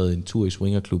tænker sådan noget, en tur i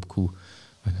swingerklub kunne,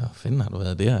 men hvor fanden har du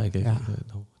været der? Ikke? Ja.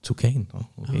 Tukan.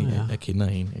 Okay, jeg kender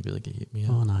en, jeg ved ikke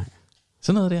mere. Nej.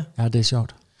 Sådan noget der. Ja, det er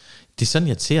sjovt. Det er sådan,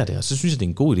 jeg ser det, og så synes jeg, det er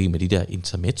en god idé med de der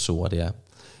intermezzoer der.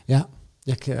 Ja,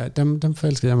 dem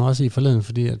forelskede jeg mig også i forleden,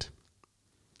 fordi at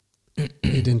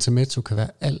et intermezzo kan være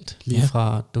alt, lige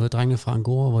fra, du ved, drengene fra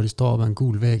Angora, hvor de står op ad en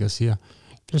gul væg og siger,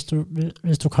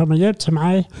 hvis du kommer hjem til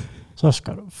mig, så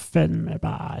skal du fandme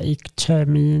bare ikke tage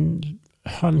min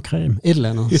håndcreme. Et eller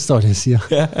andet, står det og siger.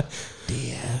 Ja.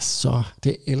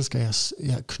 Det elsker jeg.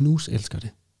 Jeg elsker det.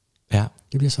 Ja.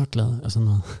 Jeg bliver så glad af sådan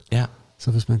noget. Ja.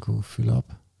 Så hvis man kunne fylde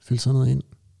sådan noget ind.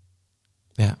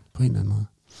 Ja. På en eller anden måde.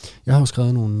 Jeg har jo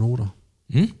skrevet nogle noter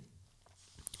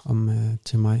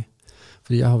til mig.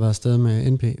 Fordi jeg har været afsted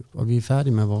med NP, og vi er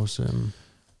færdige med vores...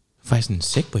 Faktisk en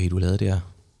segway, du lavede der.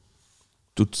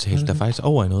 Du talte der faktisk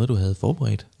over i noget, du havde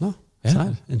forberedt. Nå,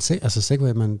 sejt. Altså segway,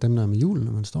 dem der med hjulen,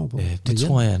 når man står på. Det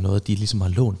tror jeg er noget, de ligesom har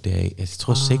lånt deraf. Jeg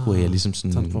tror, segway er ligesom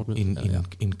sådan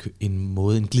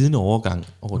en glidende overgang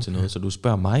over til noget. Så du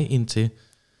spørger mig ind til,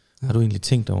 har du egentlig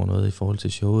tænkt over noget i forhold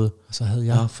til showet? Og så havde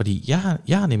jeg... Nå, fordi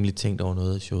jeg har nemlig tænkt over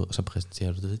noget i showet, og så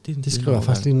præsenterer du det. Det skriver jeg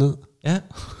faktisk lige ned. Ja,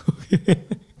 okay.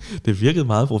 Det virkede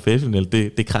meget professionelt.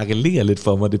 Det krakelerer lidt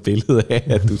for mig, det billede af,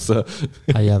 at du så...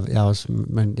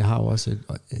 Men jeg har jo også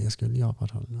jeg skal jo lige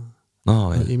opretholde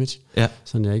noget image,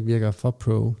 så jeg ikke virker for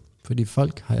pro. Fordi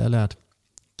folk, har jeg lært,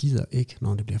 gider ikke,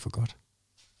 når det bliver for godt.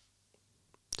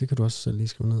 Det kan du også selv lige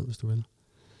skrive ned, hvis du vil.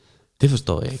 Det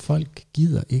forstår jeg ikke. Folk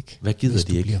gider ikke, hvad gider hvis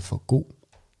de du ikke? bliver for god.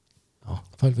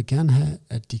 Folk vil gerne have,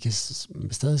 at de kan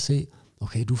stadig se,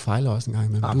 okay, du fejler også en gang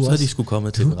imellem. Så er de skulle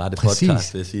komme til den rette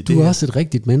podcast, vil jeg sige. Du er også et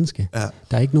rigtigt menneske. Ja.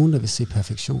 Der er ikke nogen, der vil se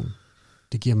perfektion.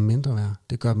 Det giver dem mindre værd.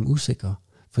 Det gør dem usikre.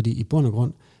 Fordi i bund og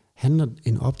grund handler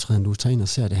en optræden, du tager ind og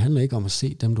ser, det handler ikke om at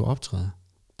se dem, du optræder.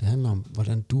 Det handler om,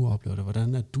 hvordan du oplever det.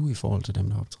 Hvordan er du i forhold til dem,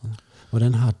 der optræder?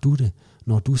 Hvordan har du det,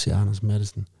 når du ser Anders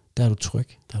Matthesen? Der er du tryg,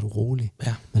 der er du rolig.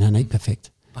 Ja. Men han er ikke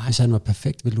perfekt. Nej. Hvis han var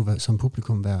perfekt, ville du som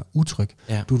publikum være utryg.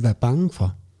 Ja. Du ville være bange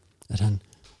for, at han...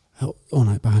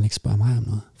 nej, bare han ikke spørger mig om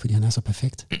noget, fordi han er så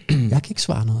perfekt. Jeg kan ikke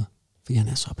svare noget, fordi han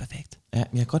er så perfekt. Ja,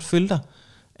 men jeg kan godt følge dig.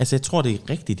 Altså, jeg tror, det er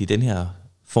rigtigt i den her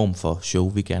form for show,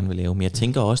 vi gerne vil lave. Men jeg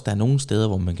tænker også, der er nogle steder,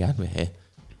 hvor man gerne vil have,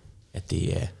 at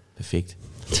det er perfekt.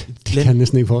 Det kan jeg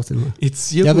næsten ikke forestille mig. Et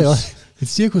cirkus. Jeg vil også. Et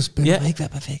cirkus bør ikke være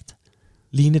perfekt.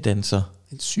 Linedanser.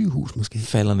 Et sygehus måske.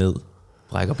 Falder ned,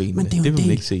 brækker benene. Men det vil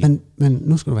man ikke se. Men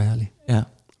nu skal du være ærlig. Ja.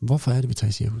 Hvorfor er det, vi tager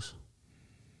i cirkus?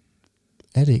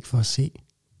 er det ikke for at se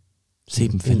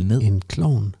dem falde ned? En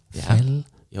klovn falde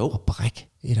og brække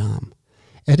et arm.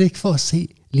 Er det ikke for at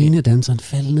se linedanseren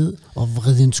falde ned og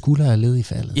vride en skulder af led i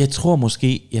faldet? Jeg tror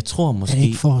måske. Er det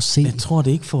ikke for at se? Jeg tror det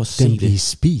er ikke for at se den blive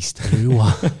spist af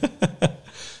løver.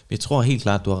 Jeg tror helt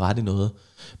klart, du har ret i noget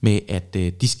med, at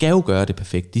de skal jo gøre det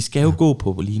perfekt. De skal jo gå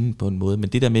på linen på en måde, men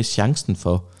det der med chancen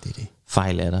for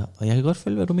fejl er der. Og jeg kan godt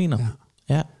følge, hvad du mener.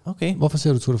 Ja, okay. Hvorfor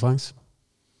ser du Tour de France?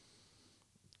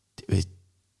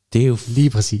 Det er jo lige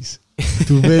præcis.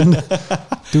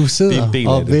 Du sidder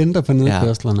og venter på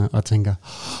nedkørslerne og tænker,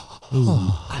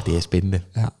 det er spændende.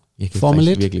 Ja. Jeg kan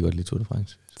faktisk virkelig godt lide Tour de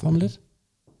France. Formel 1?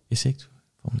 Jeg ser ikke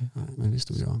Formel 1. Nej, men hvis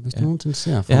du nogensinde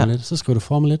ser Formel 1, så skriver du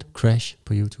Formel 1 Crash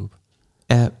på YouTube.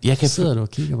 Så sidder du og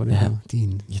kigger på det her.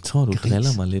 Jeg tror, du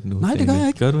driller mig lidt nu. Nej, det gør jeg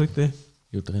ikke. Gør du ikke det?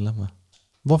 Jo, driller mig.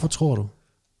 Hvorfor tror du,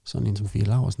 sådan en som Fie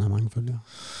Laursen har mange følgere?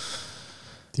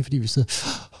 Det er fordi, vi sidder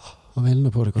og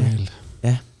venter på, at det går galt.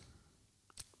 Ja.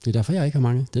 Det er derfor, jeg ikke har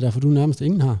mange. Det er derfor, du nærmest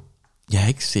ingen har.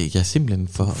 Jeg er simpelthen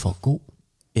for god.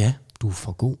 Ja. Du er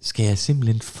for god. Skal jeg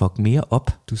simpelthen fuck mere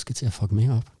op? Du skal til at fuck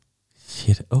mere op.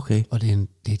 Shit, okay. Og det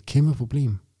er et kæmpe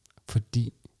problem,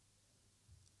 fordi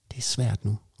det er svært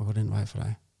nu at gå den vej for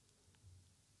dig.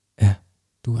 Ja.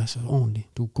 Du er så ordentlig.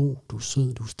 Du er god. Du er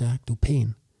sød. Du er stærk. Du er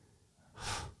pæn.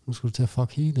 Nu skal du til at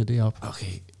fuck hele det op.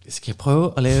 Okay. Skal jeg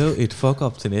prøve at lave et fuck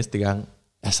up til næste gang?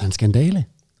 Altså en skandale.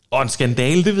 En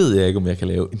skandale, det ved jeg ikke, om jeg kan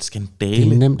lave. En skandale.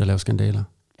 Det er nemt at lave skandaler.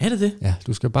 Er det det? Ja,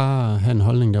 du skal bare have en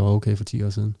holdning, der var okay for 10 år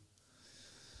siden.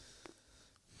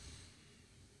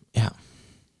 Ja.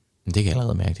 Men det kan jeg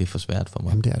allerede mærke, det er for svært for mig.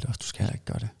 Jamen det er det også. Du skal heller ikke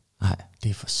gøre det. Nej. Det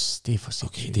er for sindssygt.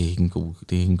 Okay, det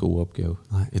er ikke en god opgave.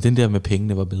 Nej. Ja, den der med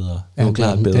pengene var bedre. Ja, det var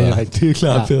klart bedre. Det er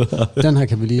klart bedre. Den her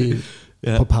kan vi lige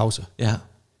på pause. Ja.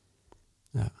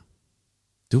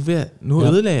 Nu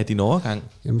ødelagde jeg din overgang.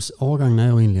 Jamen, overgangen er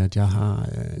jo egentlig, at jeg har...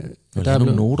 der er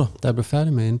nogle noter. Da jeg blev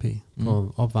færdig med NP,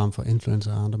 og opvarme for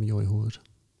influencer og andre med jord i hovedet,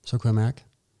 så kunne jeg mærke,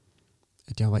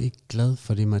 at jeg var ikke glad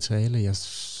for det materiale, jeg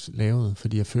lavede,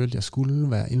 fordi jeg følte, at jeg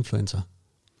skulle være influencer.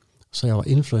 Så jeg var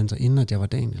influencer, inden at jeg var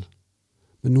Daniel.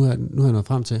 Men nu har jeg nået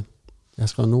frem til, jeg har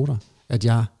skrevet noter, at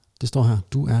det står her,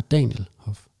 du er Daniel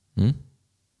Hoff.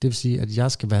 Det vil sige, at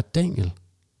jeg skal være Daniel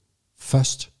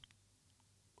først,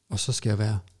 og så skal jeg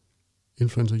være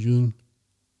influencer-jyden,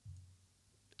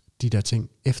 de der ting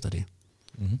efter det.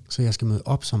 Så jeg skal møde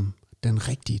op som den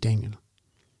rigtige Daniel,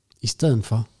 i stedet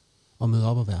for at møde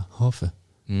op og være Hoffe,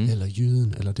 eller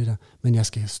jyden, eller det der. Men jeg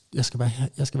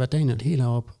skal være Daniel helt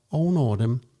heroppe, ovenover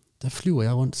dem, der flyver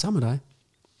jeg rundt sammen med dig.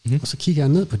 Og så kigger jeg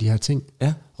ned på de her ting,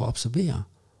 og observerer,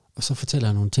 og så fortæller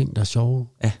jeg nogle ting, der er sjove,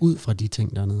 ud fra de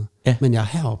ting dernede. Men jeg er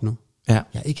heroppe nu. Jeg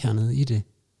er ikke hernede i det.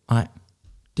 Nej.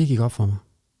 Det gik op for mig.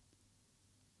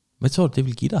 Hvad tror du, det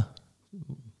vil give dig?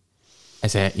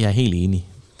 Altså, jeg er helt enig,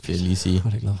 vil jeg lige sige.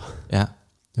 Det er glad for. Ja.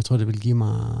 Jeg tror, det vil give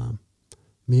mig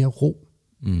mere ro.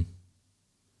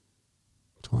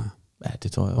 Tror jeg. Ja,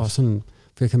 det tror jeg også. Og sådan,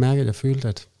 for jeg kan mærke, at jeg følte,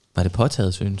 at... Var det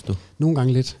påtaget, synes du? Nogle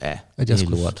gange lidt. Ja, at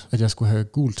jeg skulle have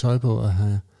gult tøj på, og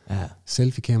have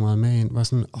selfie-kameraet med ind. Var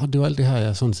sådan, det var alt det her,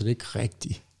 jeg sådan set ikke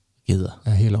rigtig gider.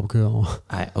 Er helt opkører over.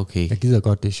 Nej, okay. Jeg gider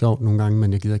godt, det er sjovt nogle gange,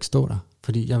 men jeg gider ikke stå der.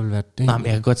 Fordi jeg vil være den. Nej, men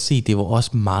jeg kan godt se, det var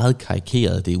også meget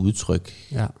karikeret, det udtryk,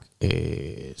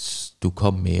 du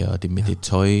kom med, og det med det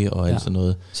tøj og alt sådan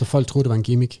noget. Så folk troede, det var en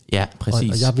gimmick. Ja,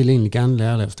 præcis. Og jeg ville egentlig gerne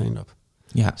lære at lave stand-up.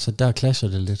 Ja. Så der clasher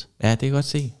det lidt. Ja, det kan jeg godt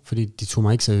se. Fordi de tog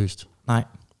mig ikke seriøst. Nej.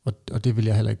 Og det ville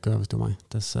jeg heller ikke gøre, hvis det var mig.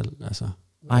 Der selv, altså.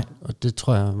 Nej. Og det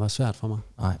tror jeg var svært for mig.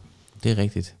 Nej, det er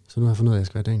rigtigt. Så nu har jeg fundet ud af, at jeg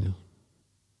skal være Daniel.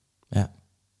 Ja.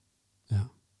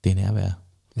 Det er nærvær.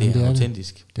 Det er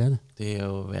autentisk. Det er det. Det er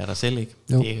jo at være dig selv, ikke?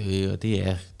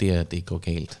 Det går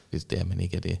galt, hvis det er, man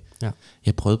ikke er det. Ja.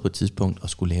 Jeg prøvede på et tidspunkt at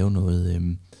skulle lave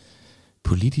noget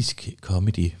politisk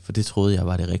comedy, for det troede jeg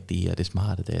var det rigtige og det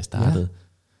smarte, da jeg startede. Ja.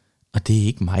 Og det er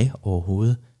ikke mig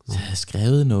overhovedet. Så jeg havde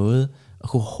skrevet noget, og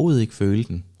kunne overhovedet ikke føle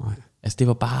den. Nej. Altså det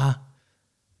var bare...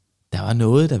 Der var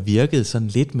noget, der virkede sådan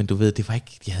lidt, men du ved, det var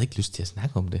ikke, jeg havde ikke lyst til at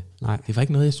snakke om det. Nej. Det var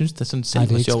ikke noget, jeg synes, der sådan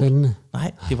selv var sjovt. Spændende.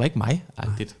 Nej, det var ikke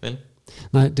mig-agtigt, vel?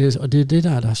 Nej, det er det,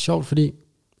 der er sjovt, fordi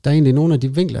der er egentlig nogle af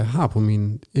de vinkler, jeg har på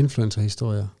mine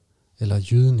influencer-historier, eller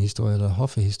jyden-historier, eller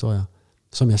hoffe-historier,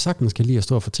 som jeg sagtens kan lide at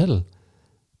stå og fortælle,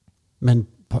 men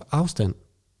på afstand,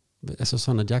 altså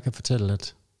sådan, at jeg kan fortælle,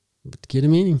 at giver det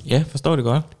mening? Ja, forstår det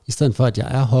godt. I stedet for, at jeg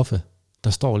er hoffe, der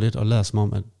står lidt og lader som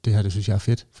om, at det her, det synes jeg er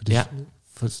fedt,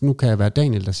 for nu kan jeg være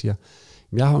Daniel, der siger,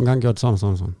 jeg har jo engang gjort sådan og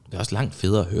sådan og sådan. Det er også langt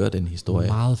federe at høre den historie.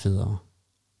 Meget federe.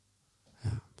 Ja.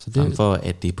 Så det, frem for,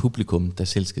 at det er publikum, der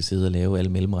selv skal sidde og lave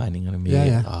alle mellemregningerne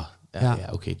med.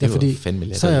 Okay, det var fandme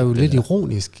let. Så er jeg jo lidt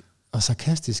ironisk og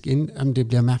sarkastisk, jamen det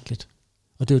bliver mærkeligt.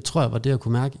 Og det tror jeg var det, jeg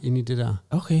kunne mærke inde i det der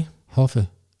Hoffe,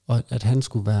 og at han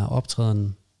skulle være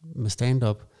optræden med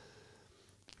stand-up.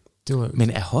 Men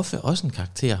er Hoffe også en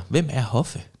karakter? Hvem er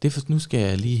Hoffe? Nu skal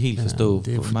jeg lige helt forstå,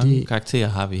 hvor mange karakterer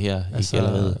har vi her i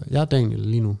galleriet? Jeg er Daniel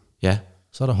lige nu. Ja.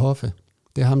 Så er der Hoffe.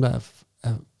 Det er ham, der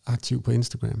er aktiv på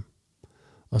Instagram,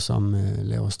 og som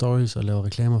laver stories og laver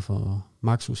reklamer for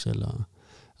Maxus eller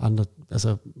andre,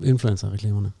 altså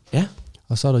influencer-reklamerne. Ja.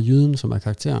 Og så er der Jyden, som er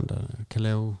karakteren, der kan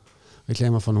lave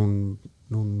reklamer for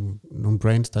nogle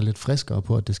brands, der er lidt friskere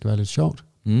på, at det skal være lidt sjovt.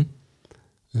 Mm.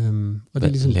 Og det er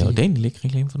ligesom laver Daniel ikke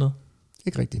reklame for noget?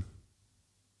 Ikke rigtigt.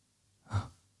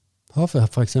 Hoffe har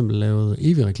for eksempel lavet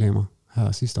evige reklamer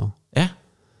her sidste år. Ja.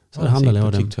 Så er det ham, der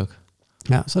laver dem. TikTok.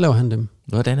 Ja, så laver han dem.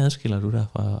 Hvordan adskiller du dig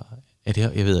fra...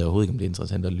 Jeg ved overhovedet ikke, om det er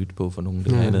interessant at lytte på for nogen.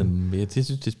 Det er men jeg synes,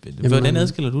 det er spændende. Hvordan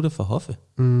adskiller du dig fra Hoffe?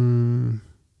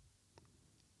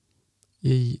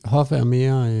 Hoffe er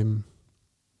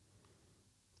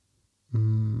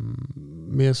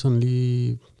mere sådan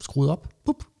lige skruet op.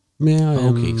 Mere,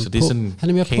 okay, så det er sådan han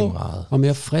er mere kameraet. På og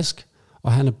mere frisk.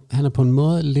 Og han er på en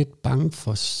måde lidt bange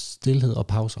for stilhed og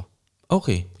pauser.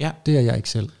 Okay, ja. Det er jeg ikke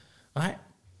selv. Nej.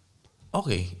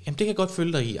 Okay, jamen det kan jeg godt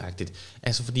følge dig i-agtigt.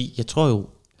 Altså fordi, jeg tror jo,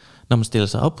 når man stiller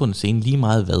sig op på en scene lige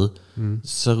meget hvad,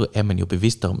 så er man jo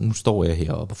bevidst om, nu står jeg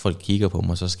heroppe, og folk kigger på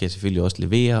mig, så skal jeg selvfølgelig også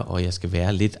levere, og jeg skal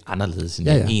være lidt anderledes, end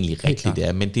jeg egentlig rigtigt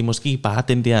er. Men det er måske bare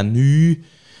den der nye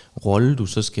rolle, du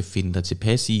så skal finde dig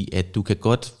tilpas i, at du kan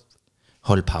godt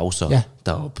holde pauser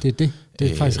deroppe. Det er det.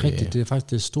 Det er faktisk rigtigt. Det er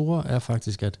faktisk det store er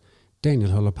faktisk, at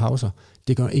Daniel holder pauser.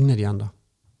 Det gør ingen af de andre.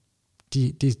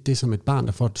 Det er som et barn,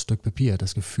 der får et stykke papir, der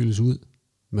skal fyldes ud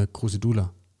med kruseduller.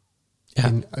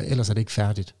 Ja. Ellers er det ikke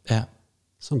færdigt. Ja.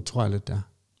 Sådan tror jeg lidt der.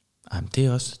 Jamen, det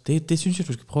er også, det synes jeg,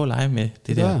 du skal prøve at lege med,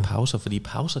 det der pauser, fordi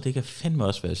pauser, det kan fandme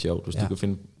også være sjovt, hvis du kan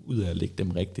finde ud af at lægge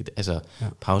dem rigtigt. Altså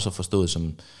pauser forstået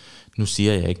som, nu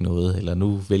siger jeg ikke noget, eller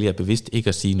nu vælger jeg bevidst ikke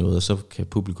at sige noget, og så kan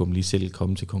publikum lige selv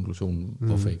komme til konklusionen,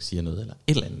 hvorfor jeg ikke siger noget, eller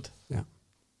et eller andet. Ja.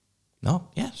 Nå,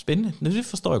 ja, spændende. Det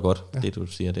forstår jeg godt, det du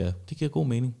siger der. Det giver god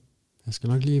mening.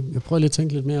 Jeg prøver lige at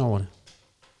tænke lidt mere over det.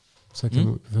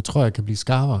 Så jeg tror, jeg kan blive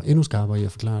endnu skarpere i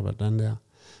at forklare, hvordan det er.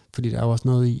 Fordi der er jo også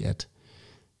noget i, at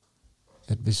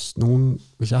hvis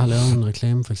jeg har lavet en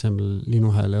reklame, for eksempel, lige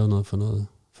nu har jeg lavet noget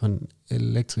for en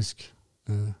elektrisk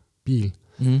bil,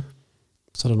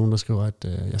 så er der nogen, der skriver, at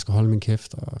jeg skal holde min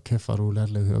kæft, og kæft, hvor du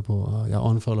lader at høre på, og jeg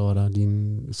unfollower dig,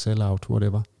 din sell-out,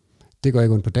 whatever. Det går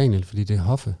ikke ondt på Daniel, fordi det er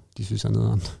Hoffe, de synes er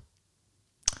nederen.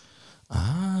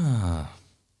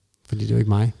 Fordi det er jo ikke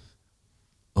mig.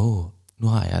 Nu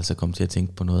har jeg altså kommet til at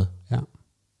tænke på noget. Ja.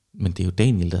 Men det er jo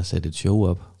Daniel, der har sat et show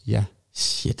op. Ja.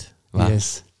 Shit.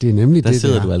 Yes, det er nemlig der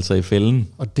sidder du altså i fælden.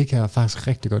 Og det kan jeg faktisk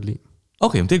rigtig godt lide.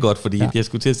 Okay, men det er godt, fordi jeg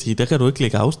skulle til at sige, der kan du ikke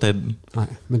lægge afstanden.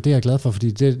 Nej, men det er jeg glad for, fordi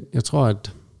jeg tror,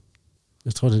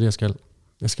 det er det, jeg skal.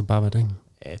 Jeg skal bare være Daniel.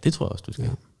 Ja, det tror jeg også, du skal.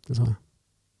 Ja, det tror jeg.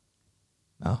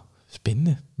 Nå,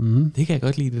 spændende. Det kan jeg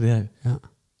godt lide, det der. Ja.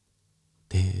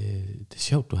 Det er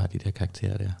sjovt, du har de der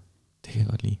karakterer der. Det kan jeg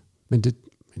godt lide. Men det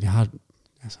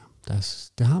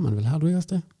har man vel. Har du ikke også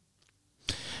det?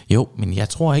 Jo, men jeg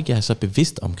tror ikke, jeg er så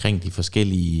bevidst omkring de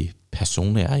forskellige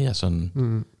personer, jeg sådan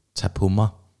tager på mig.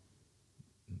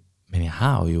 Men jeg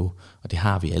har jo, og det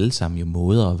har vi alle sammen jo,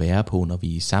 måder at være på, når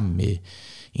vi er sammen med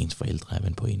ens forældre, er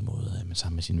man på en måde, er man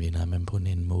sammen med sine venner, er man på en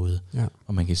anden måde. Ja.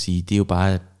 Og man kan sige, det er jo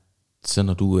bare, så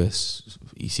når du er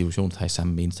i situationstegn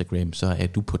sammen med Instagram, så er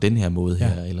du på den her måde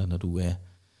her, eller når du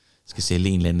skal sælge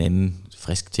en eller anden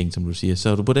frisk ting, som du siger, så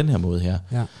er du på den her måde her.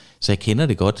 Ja. Så jeg kender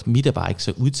det godt. Mit er bare ikke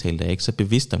så udtalt, jeg er ikke så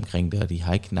bevidst omkring det, og de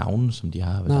har ikke navne, som de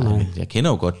har. Nej. Jeg kender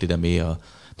jo godt det der med, at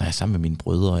når jeg er sammen med mine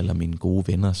brødre eller mine gode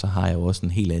venner, så har jeg jo også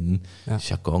en helt anden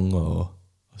jargon og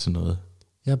sådan noget.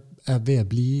 Jeg er ved at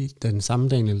blive den samme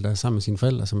Daniel, der er sammen med sine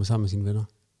forældre, som er sammen med sine venner.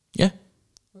 Ja.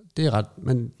 Det er ret,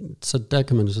 men så der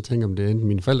kan man jo så tænke, om det er enten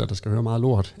mine forældre, der skal høre meget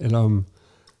lort, eller om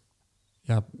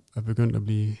jeg er begyndt at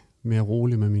blive mere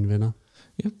rolig med mine venner.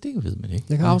 Ja, det ved man ikke.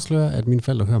 Jeg kan afsløre, at mine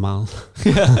forældre hører meget.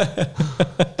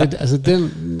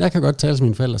 Jeg kan godt tale til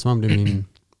mine forældre, som om det er mine...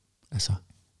 Altså,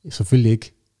 selvfølgelig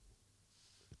ikke.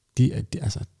 Jeg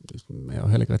er jo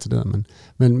heller ikke retarderet,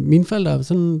 men mine forældre,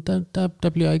 sådan, der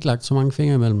bliver ikke lagt så mange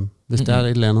fingre imellem. Hvis der er et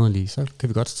eller andet lige, så kan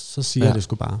vi godt, så siger jeg det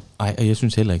sgu bare. Nej, og jeg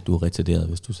synes heller ikke, du er retarderet,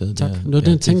 hvis du sad tak. Der. Nu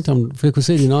den tænkte om, for jeg kunne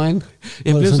se dine øjne.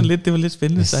 Jeg blev sådan lidt, det var lidt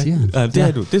spændende sagt. Ja, det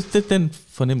er du. Det den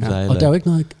fornemmelse af. Og der er jo ikke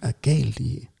noget galt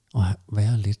i at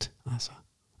være lidt, altså.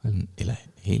 Eller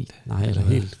helt. Nej, eller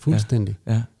helt. Fuldstændig.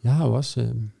 Ja. Jeg har jo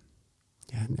også,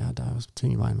 der er også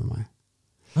ting i vejen med mig.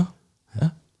 Ja.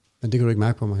 Men det kan du ikke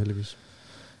mærke på mig, heldigvis.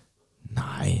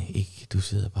 Nej, ikke. Du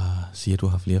sidder bare og siger, at du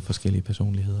har flere forskellige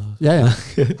personligheder. Ja.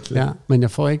 Ja, men jeg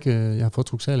har fået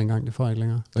Truxal engang, det får jeg ikke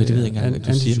længere. Det ved jeg ikke engang,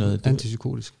 du siger noget.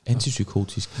 Antipsykotisk.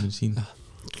 Antipsykotisk medicin.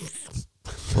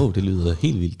 Ja. Det lyder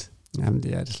helt vildt. Jamen,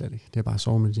 det er det slet ikke. Det er bare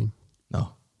sovemedicin. Nå.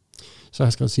 Så har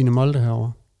jeg skrevet Signe Molde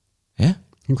herover. Ja.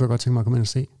 Hun kunne jeg godt tænke mig at komme ind og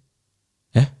se.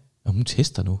 Ja, og hun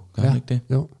tester nu. Gør hun ikke det?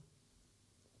 Jo.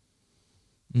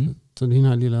 Så hende har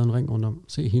jeg lige lavet en ring rundt om.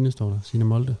 Se, hende står der. Signe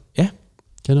Molde. Ja.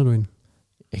 Kender du hende?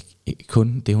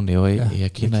 Kun det, hun laver. Ja,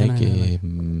 jeg kender ikke...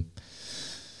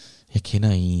 jeg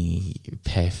kender i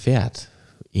perifært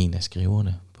en af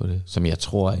skriverne på det, som jeg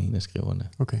tror er en af skriverne.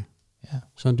 Okay. Ja.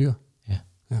 Så en dyr? Ja.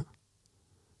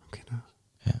 Okay, no.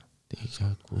 Ja, det er ikke,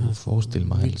 jeg kunne forestille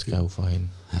mig, at han skrev for hende.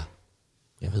 Ja.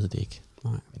 Jeg ved det ikke.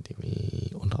 Nej. Men det vil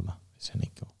undre mig, hvis han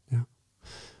ikke gjorde.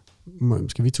 Ja.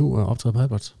 Skal vi to optræde på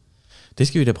Alberts? Det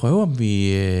skal vi da prøve, om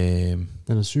vi...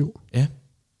 Den er 7. Ja.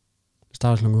 Det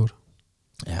starter kl. 8.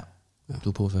 Ja. Du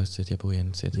er på første sæt, jeg er på i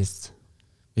anden sæt. Yes.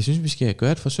 Jeg synes, vi skal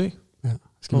gøre et forsøg. Ja.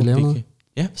 Skal vi lave noget?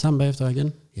 Ja. Sammen bagefter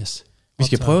igen? Yes. Vi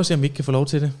skal prøve at se, om vi ikke kan få lov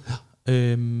til det.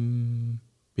 Ja.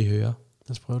 Vi hører.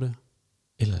 Lad os prøve det.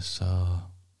 Ellers så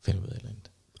finder vi ud af et eller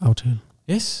andet. Aftale.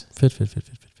 Yes. Fedt.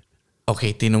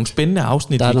 Okay, det er nogle spændende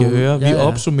afsnit, vi kan høre. Vi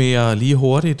opsummerer lige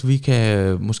hurtigt. Vi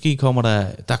kan, måske kommer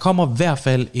der kommer i hvert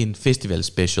fald en festival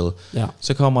special. Ja.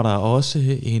 Så kommer der også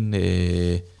en...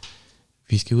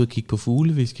 vi skal ud og kigge på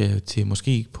fugle. Vi skal til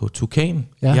måske på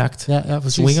tukanjagt. Ja,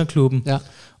 Swingerklubben. Ja.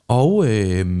 Og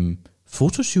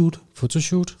photoshoot.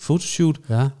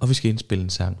 Ja. Og vi skal indspille en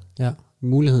sang. Ja.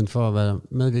 Muligheden for at være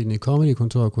medvirkende i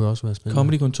Comedy-kontoret kunne også være spændende.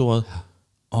 Comedy-kontoret.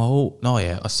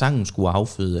 Og sangen skulle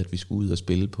afføde, at vi skulle ud og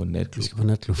spille på en natklub. Vi skal på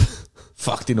natklub.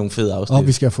 Fuck, det er nogle fede afsnit. Og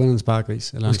vi skal have fundet en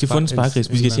spargris. Vi skal have fundet en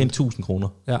spargris. Vi skal tjene 1.000 kroner.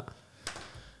 Ja.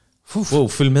 Wow,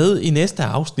 følg med i næste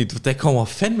afsnit. Der kommer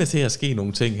fandme til at ske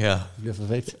nogle ting her. Det bliver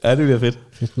perfekt. Ja, det bliver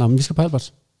fedt. Nå, men vi skal på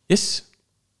Alberts. Yes.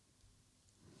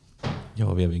 Jeg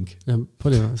var ved at vinke. Ja,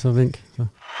 prøv det, så vink. Så.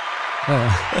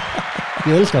 Ja.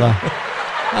 Vi elsker dig.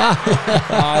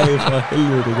 Ej, for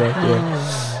helvede, det godt.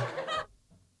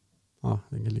 Ja.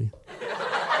 Den kan lige.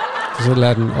 Så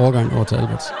lader den overgang over til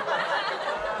Alberts.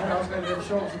 Det er også lidt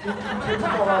sjovt, så giv en kæmpe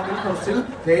stor velkomst til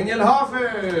Daniel Hoffe.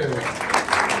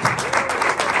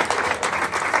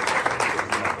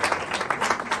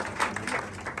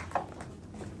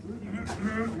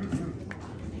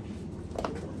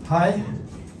 Hej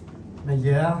med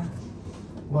jer.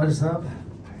 What is up?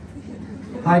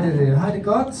 Hej det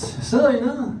godt. Sidder I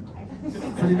nede?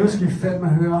 Fordi nu skal I fandme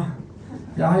høre.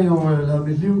 Jeg har jo lavet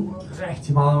mit liv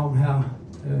rigtig meget om her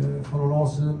for nogle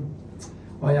år siden.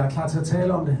 Og jeg er klar til at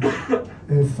tale om det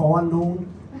foran nogen.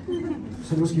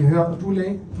 Så nu skal I høre. Og du er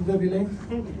læge. Du ved, vi er læge.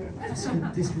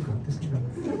 Det skal vi gøre.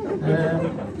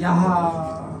 Jeg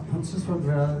har på et tidspunkt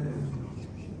været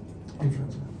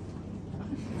influencer.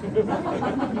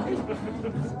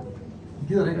 Jeg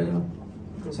gider det ikke rigtig.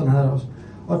 Sådan havde jeg også.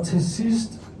 Og til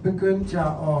sidst begyndte jeg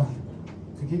at...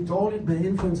 Det gik dårligt med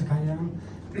influencer-karrieren.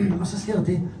 Og så sker der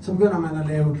det. Så begynder man at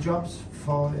lave jobs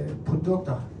for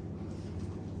produkter.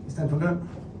 I stedet for løn.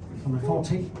 Så man får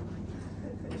ting.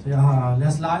 Så jeg har... Lad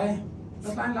os lege en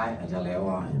leg, at jeg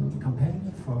laver en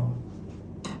kampagne for...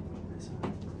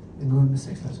 noget med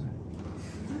sexløsning.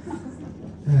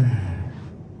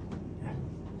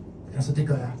 Altså det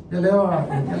gør jeg. Jeg laver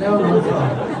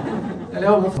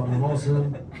noget for nogle år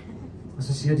siden. Og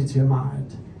så siger de til mig,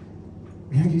 at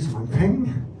vi har ikke lige så mange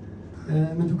penge,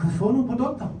 men du kan få nogle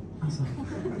produkter. Altså,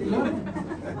 det er løn.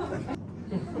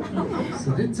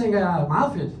 Så det tænker jeg er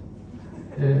meget fedt.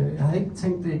 Jeg havde ikke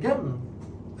tænkt det igennem,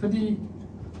 fordi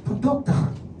produkter...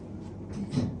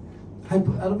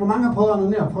 Hvor mange har prøvet at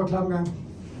onanere? Prøv at klappe en gang.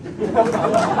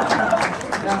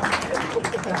 Ja.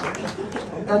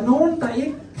 Der er nogen, der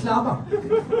ikke klapper.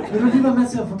 Vil du lige være med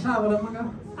til at forklare, hvordan man gør?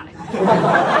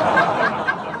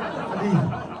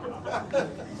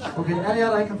 Okay, er det jer,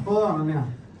 der ikke har prøvet at onanere?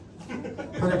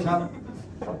 Prøv lige at klappe.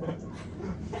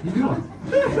 I lyver.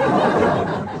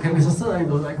 Okay, men så sidder en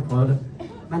derude, der ikke har prøvet det.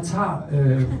 Man tager,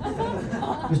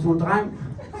 hvis du er en dreng,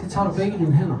 så tager du begge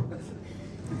dine hænder.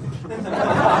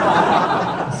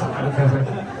 Det passer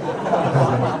ikke.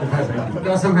 Du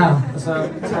gør sådan her, og så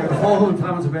trækker du forhuden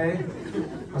frem og tilbage,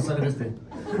 og så er det vist det.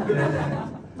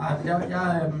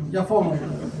 Jeg får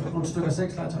nogle stykker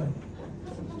sexlegetøj.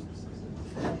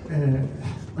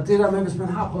 Og det der med, hvis man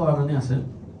har prøvet at onanere selv,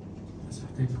 altså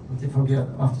det fungerer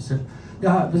ofte selv.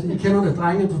 Hvis I kender det,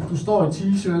 drenge, du står i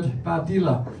t-shirt, bare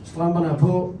diller, strømperne er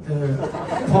på,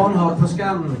 Pornhub på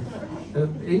skærmen,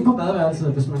 inde på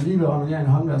badeværelset, hvis man lige vil onanere en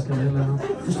håndvask eller et eller andet.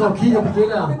 Du står og kigger på det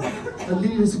der, og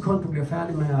lige et sekund, du bliver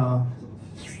færdig med at...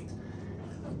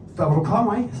 Der hvor du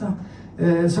kommer, ikke? Så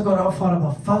så går det op for dig,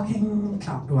 hvor fucking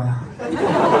klam du er.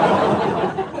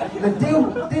 Men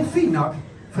det er fint nok,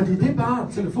 fordi det er bare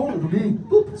telefonen, du lige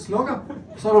slukker,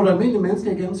 så er du et almindeligt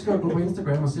menneske igen, så skal du gå på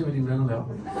Instagram og se, hvad dine venner laver.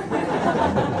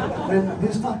 Men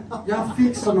hvis jeg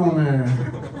fik sådan nogle...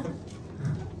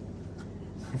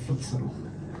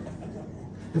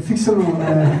 Jeg fik sådan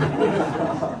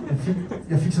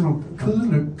nogle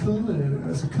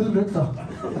kødlygter.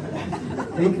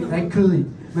 Der er ikke kød i,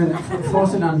 men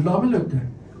forestil dig en lommelygte,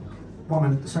 hvor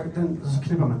man så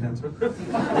knipper man den.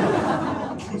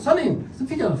 Sådan en. Så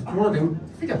fik jeg nogle af dem.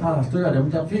 Fik jeg et par stykker af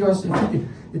dem. Jeg fik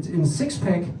en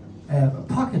six-pack af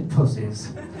pocket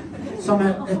pussies, som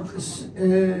er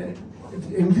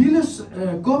en lille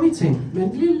gummiting med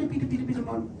en lille bitte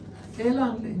mund. Eller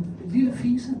en lille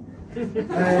fise.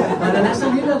 Og den er så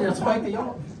lille, at jeg tror ikke, det er i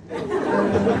orden.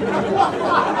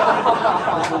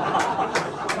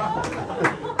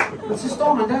 Men så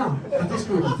står man der, og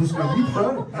du skal lige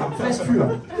prøve det. Frisk fyr.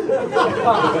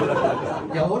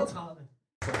 Jeg er 38.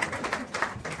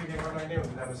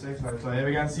 Jeg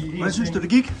vil gerne sige... Hvordan synes du, det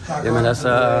gik? Jamen altså,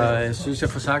 jeg synes, jeg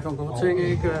får sagt nogle gode ting,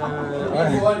 ikke?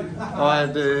 Og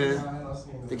at...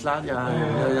 det er klart, jeg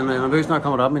er nervøs, når jeg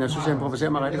kommer derop, men jeg synes, jeg improviserer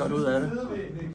mig rigtig godt ud af det.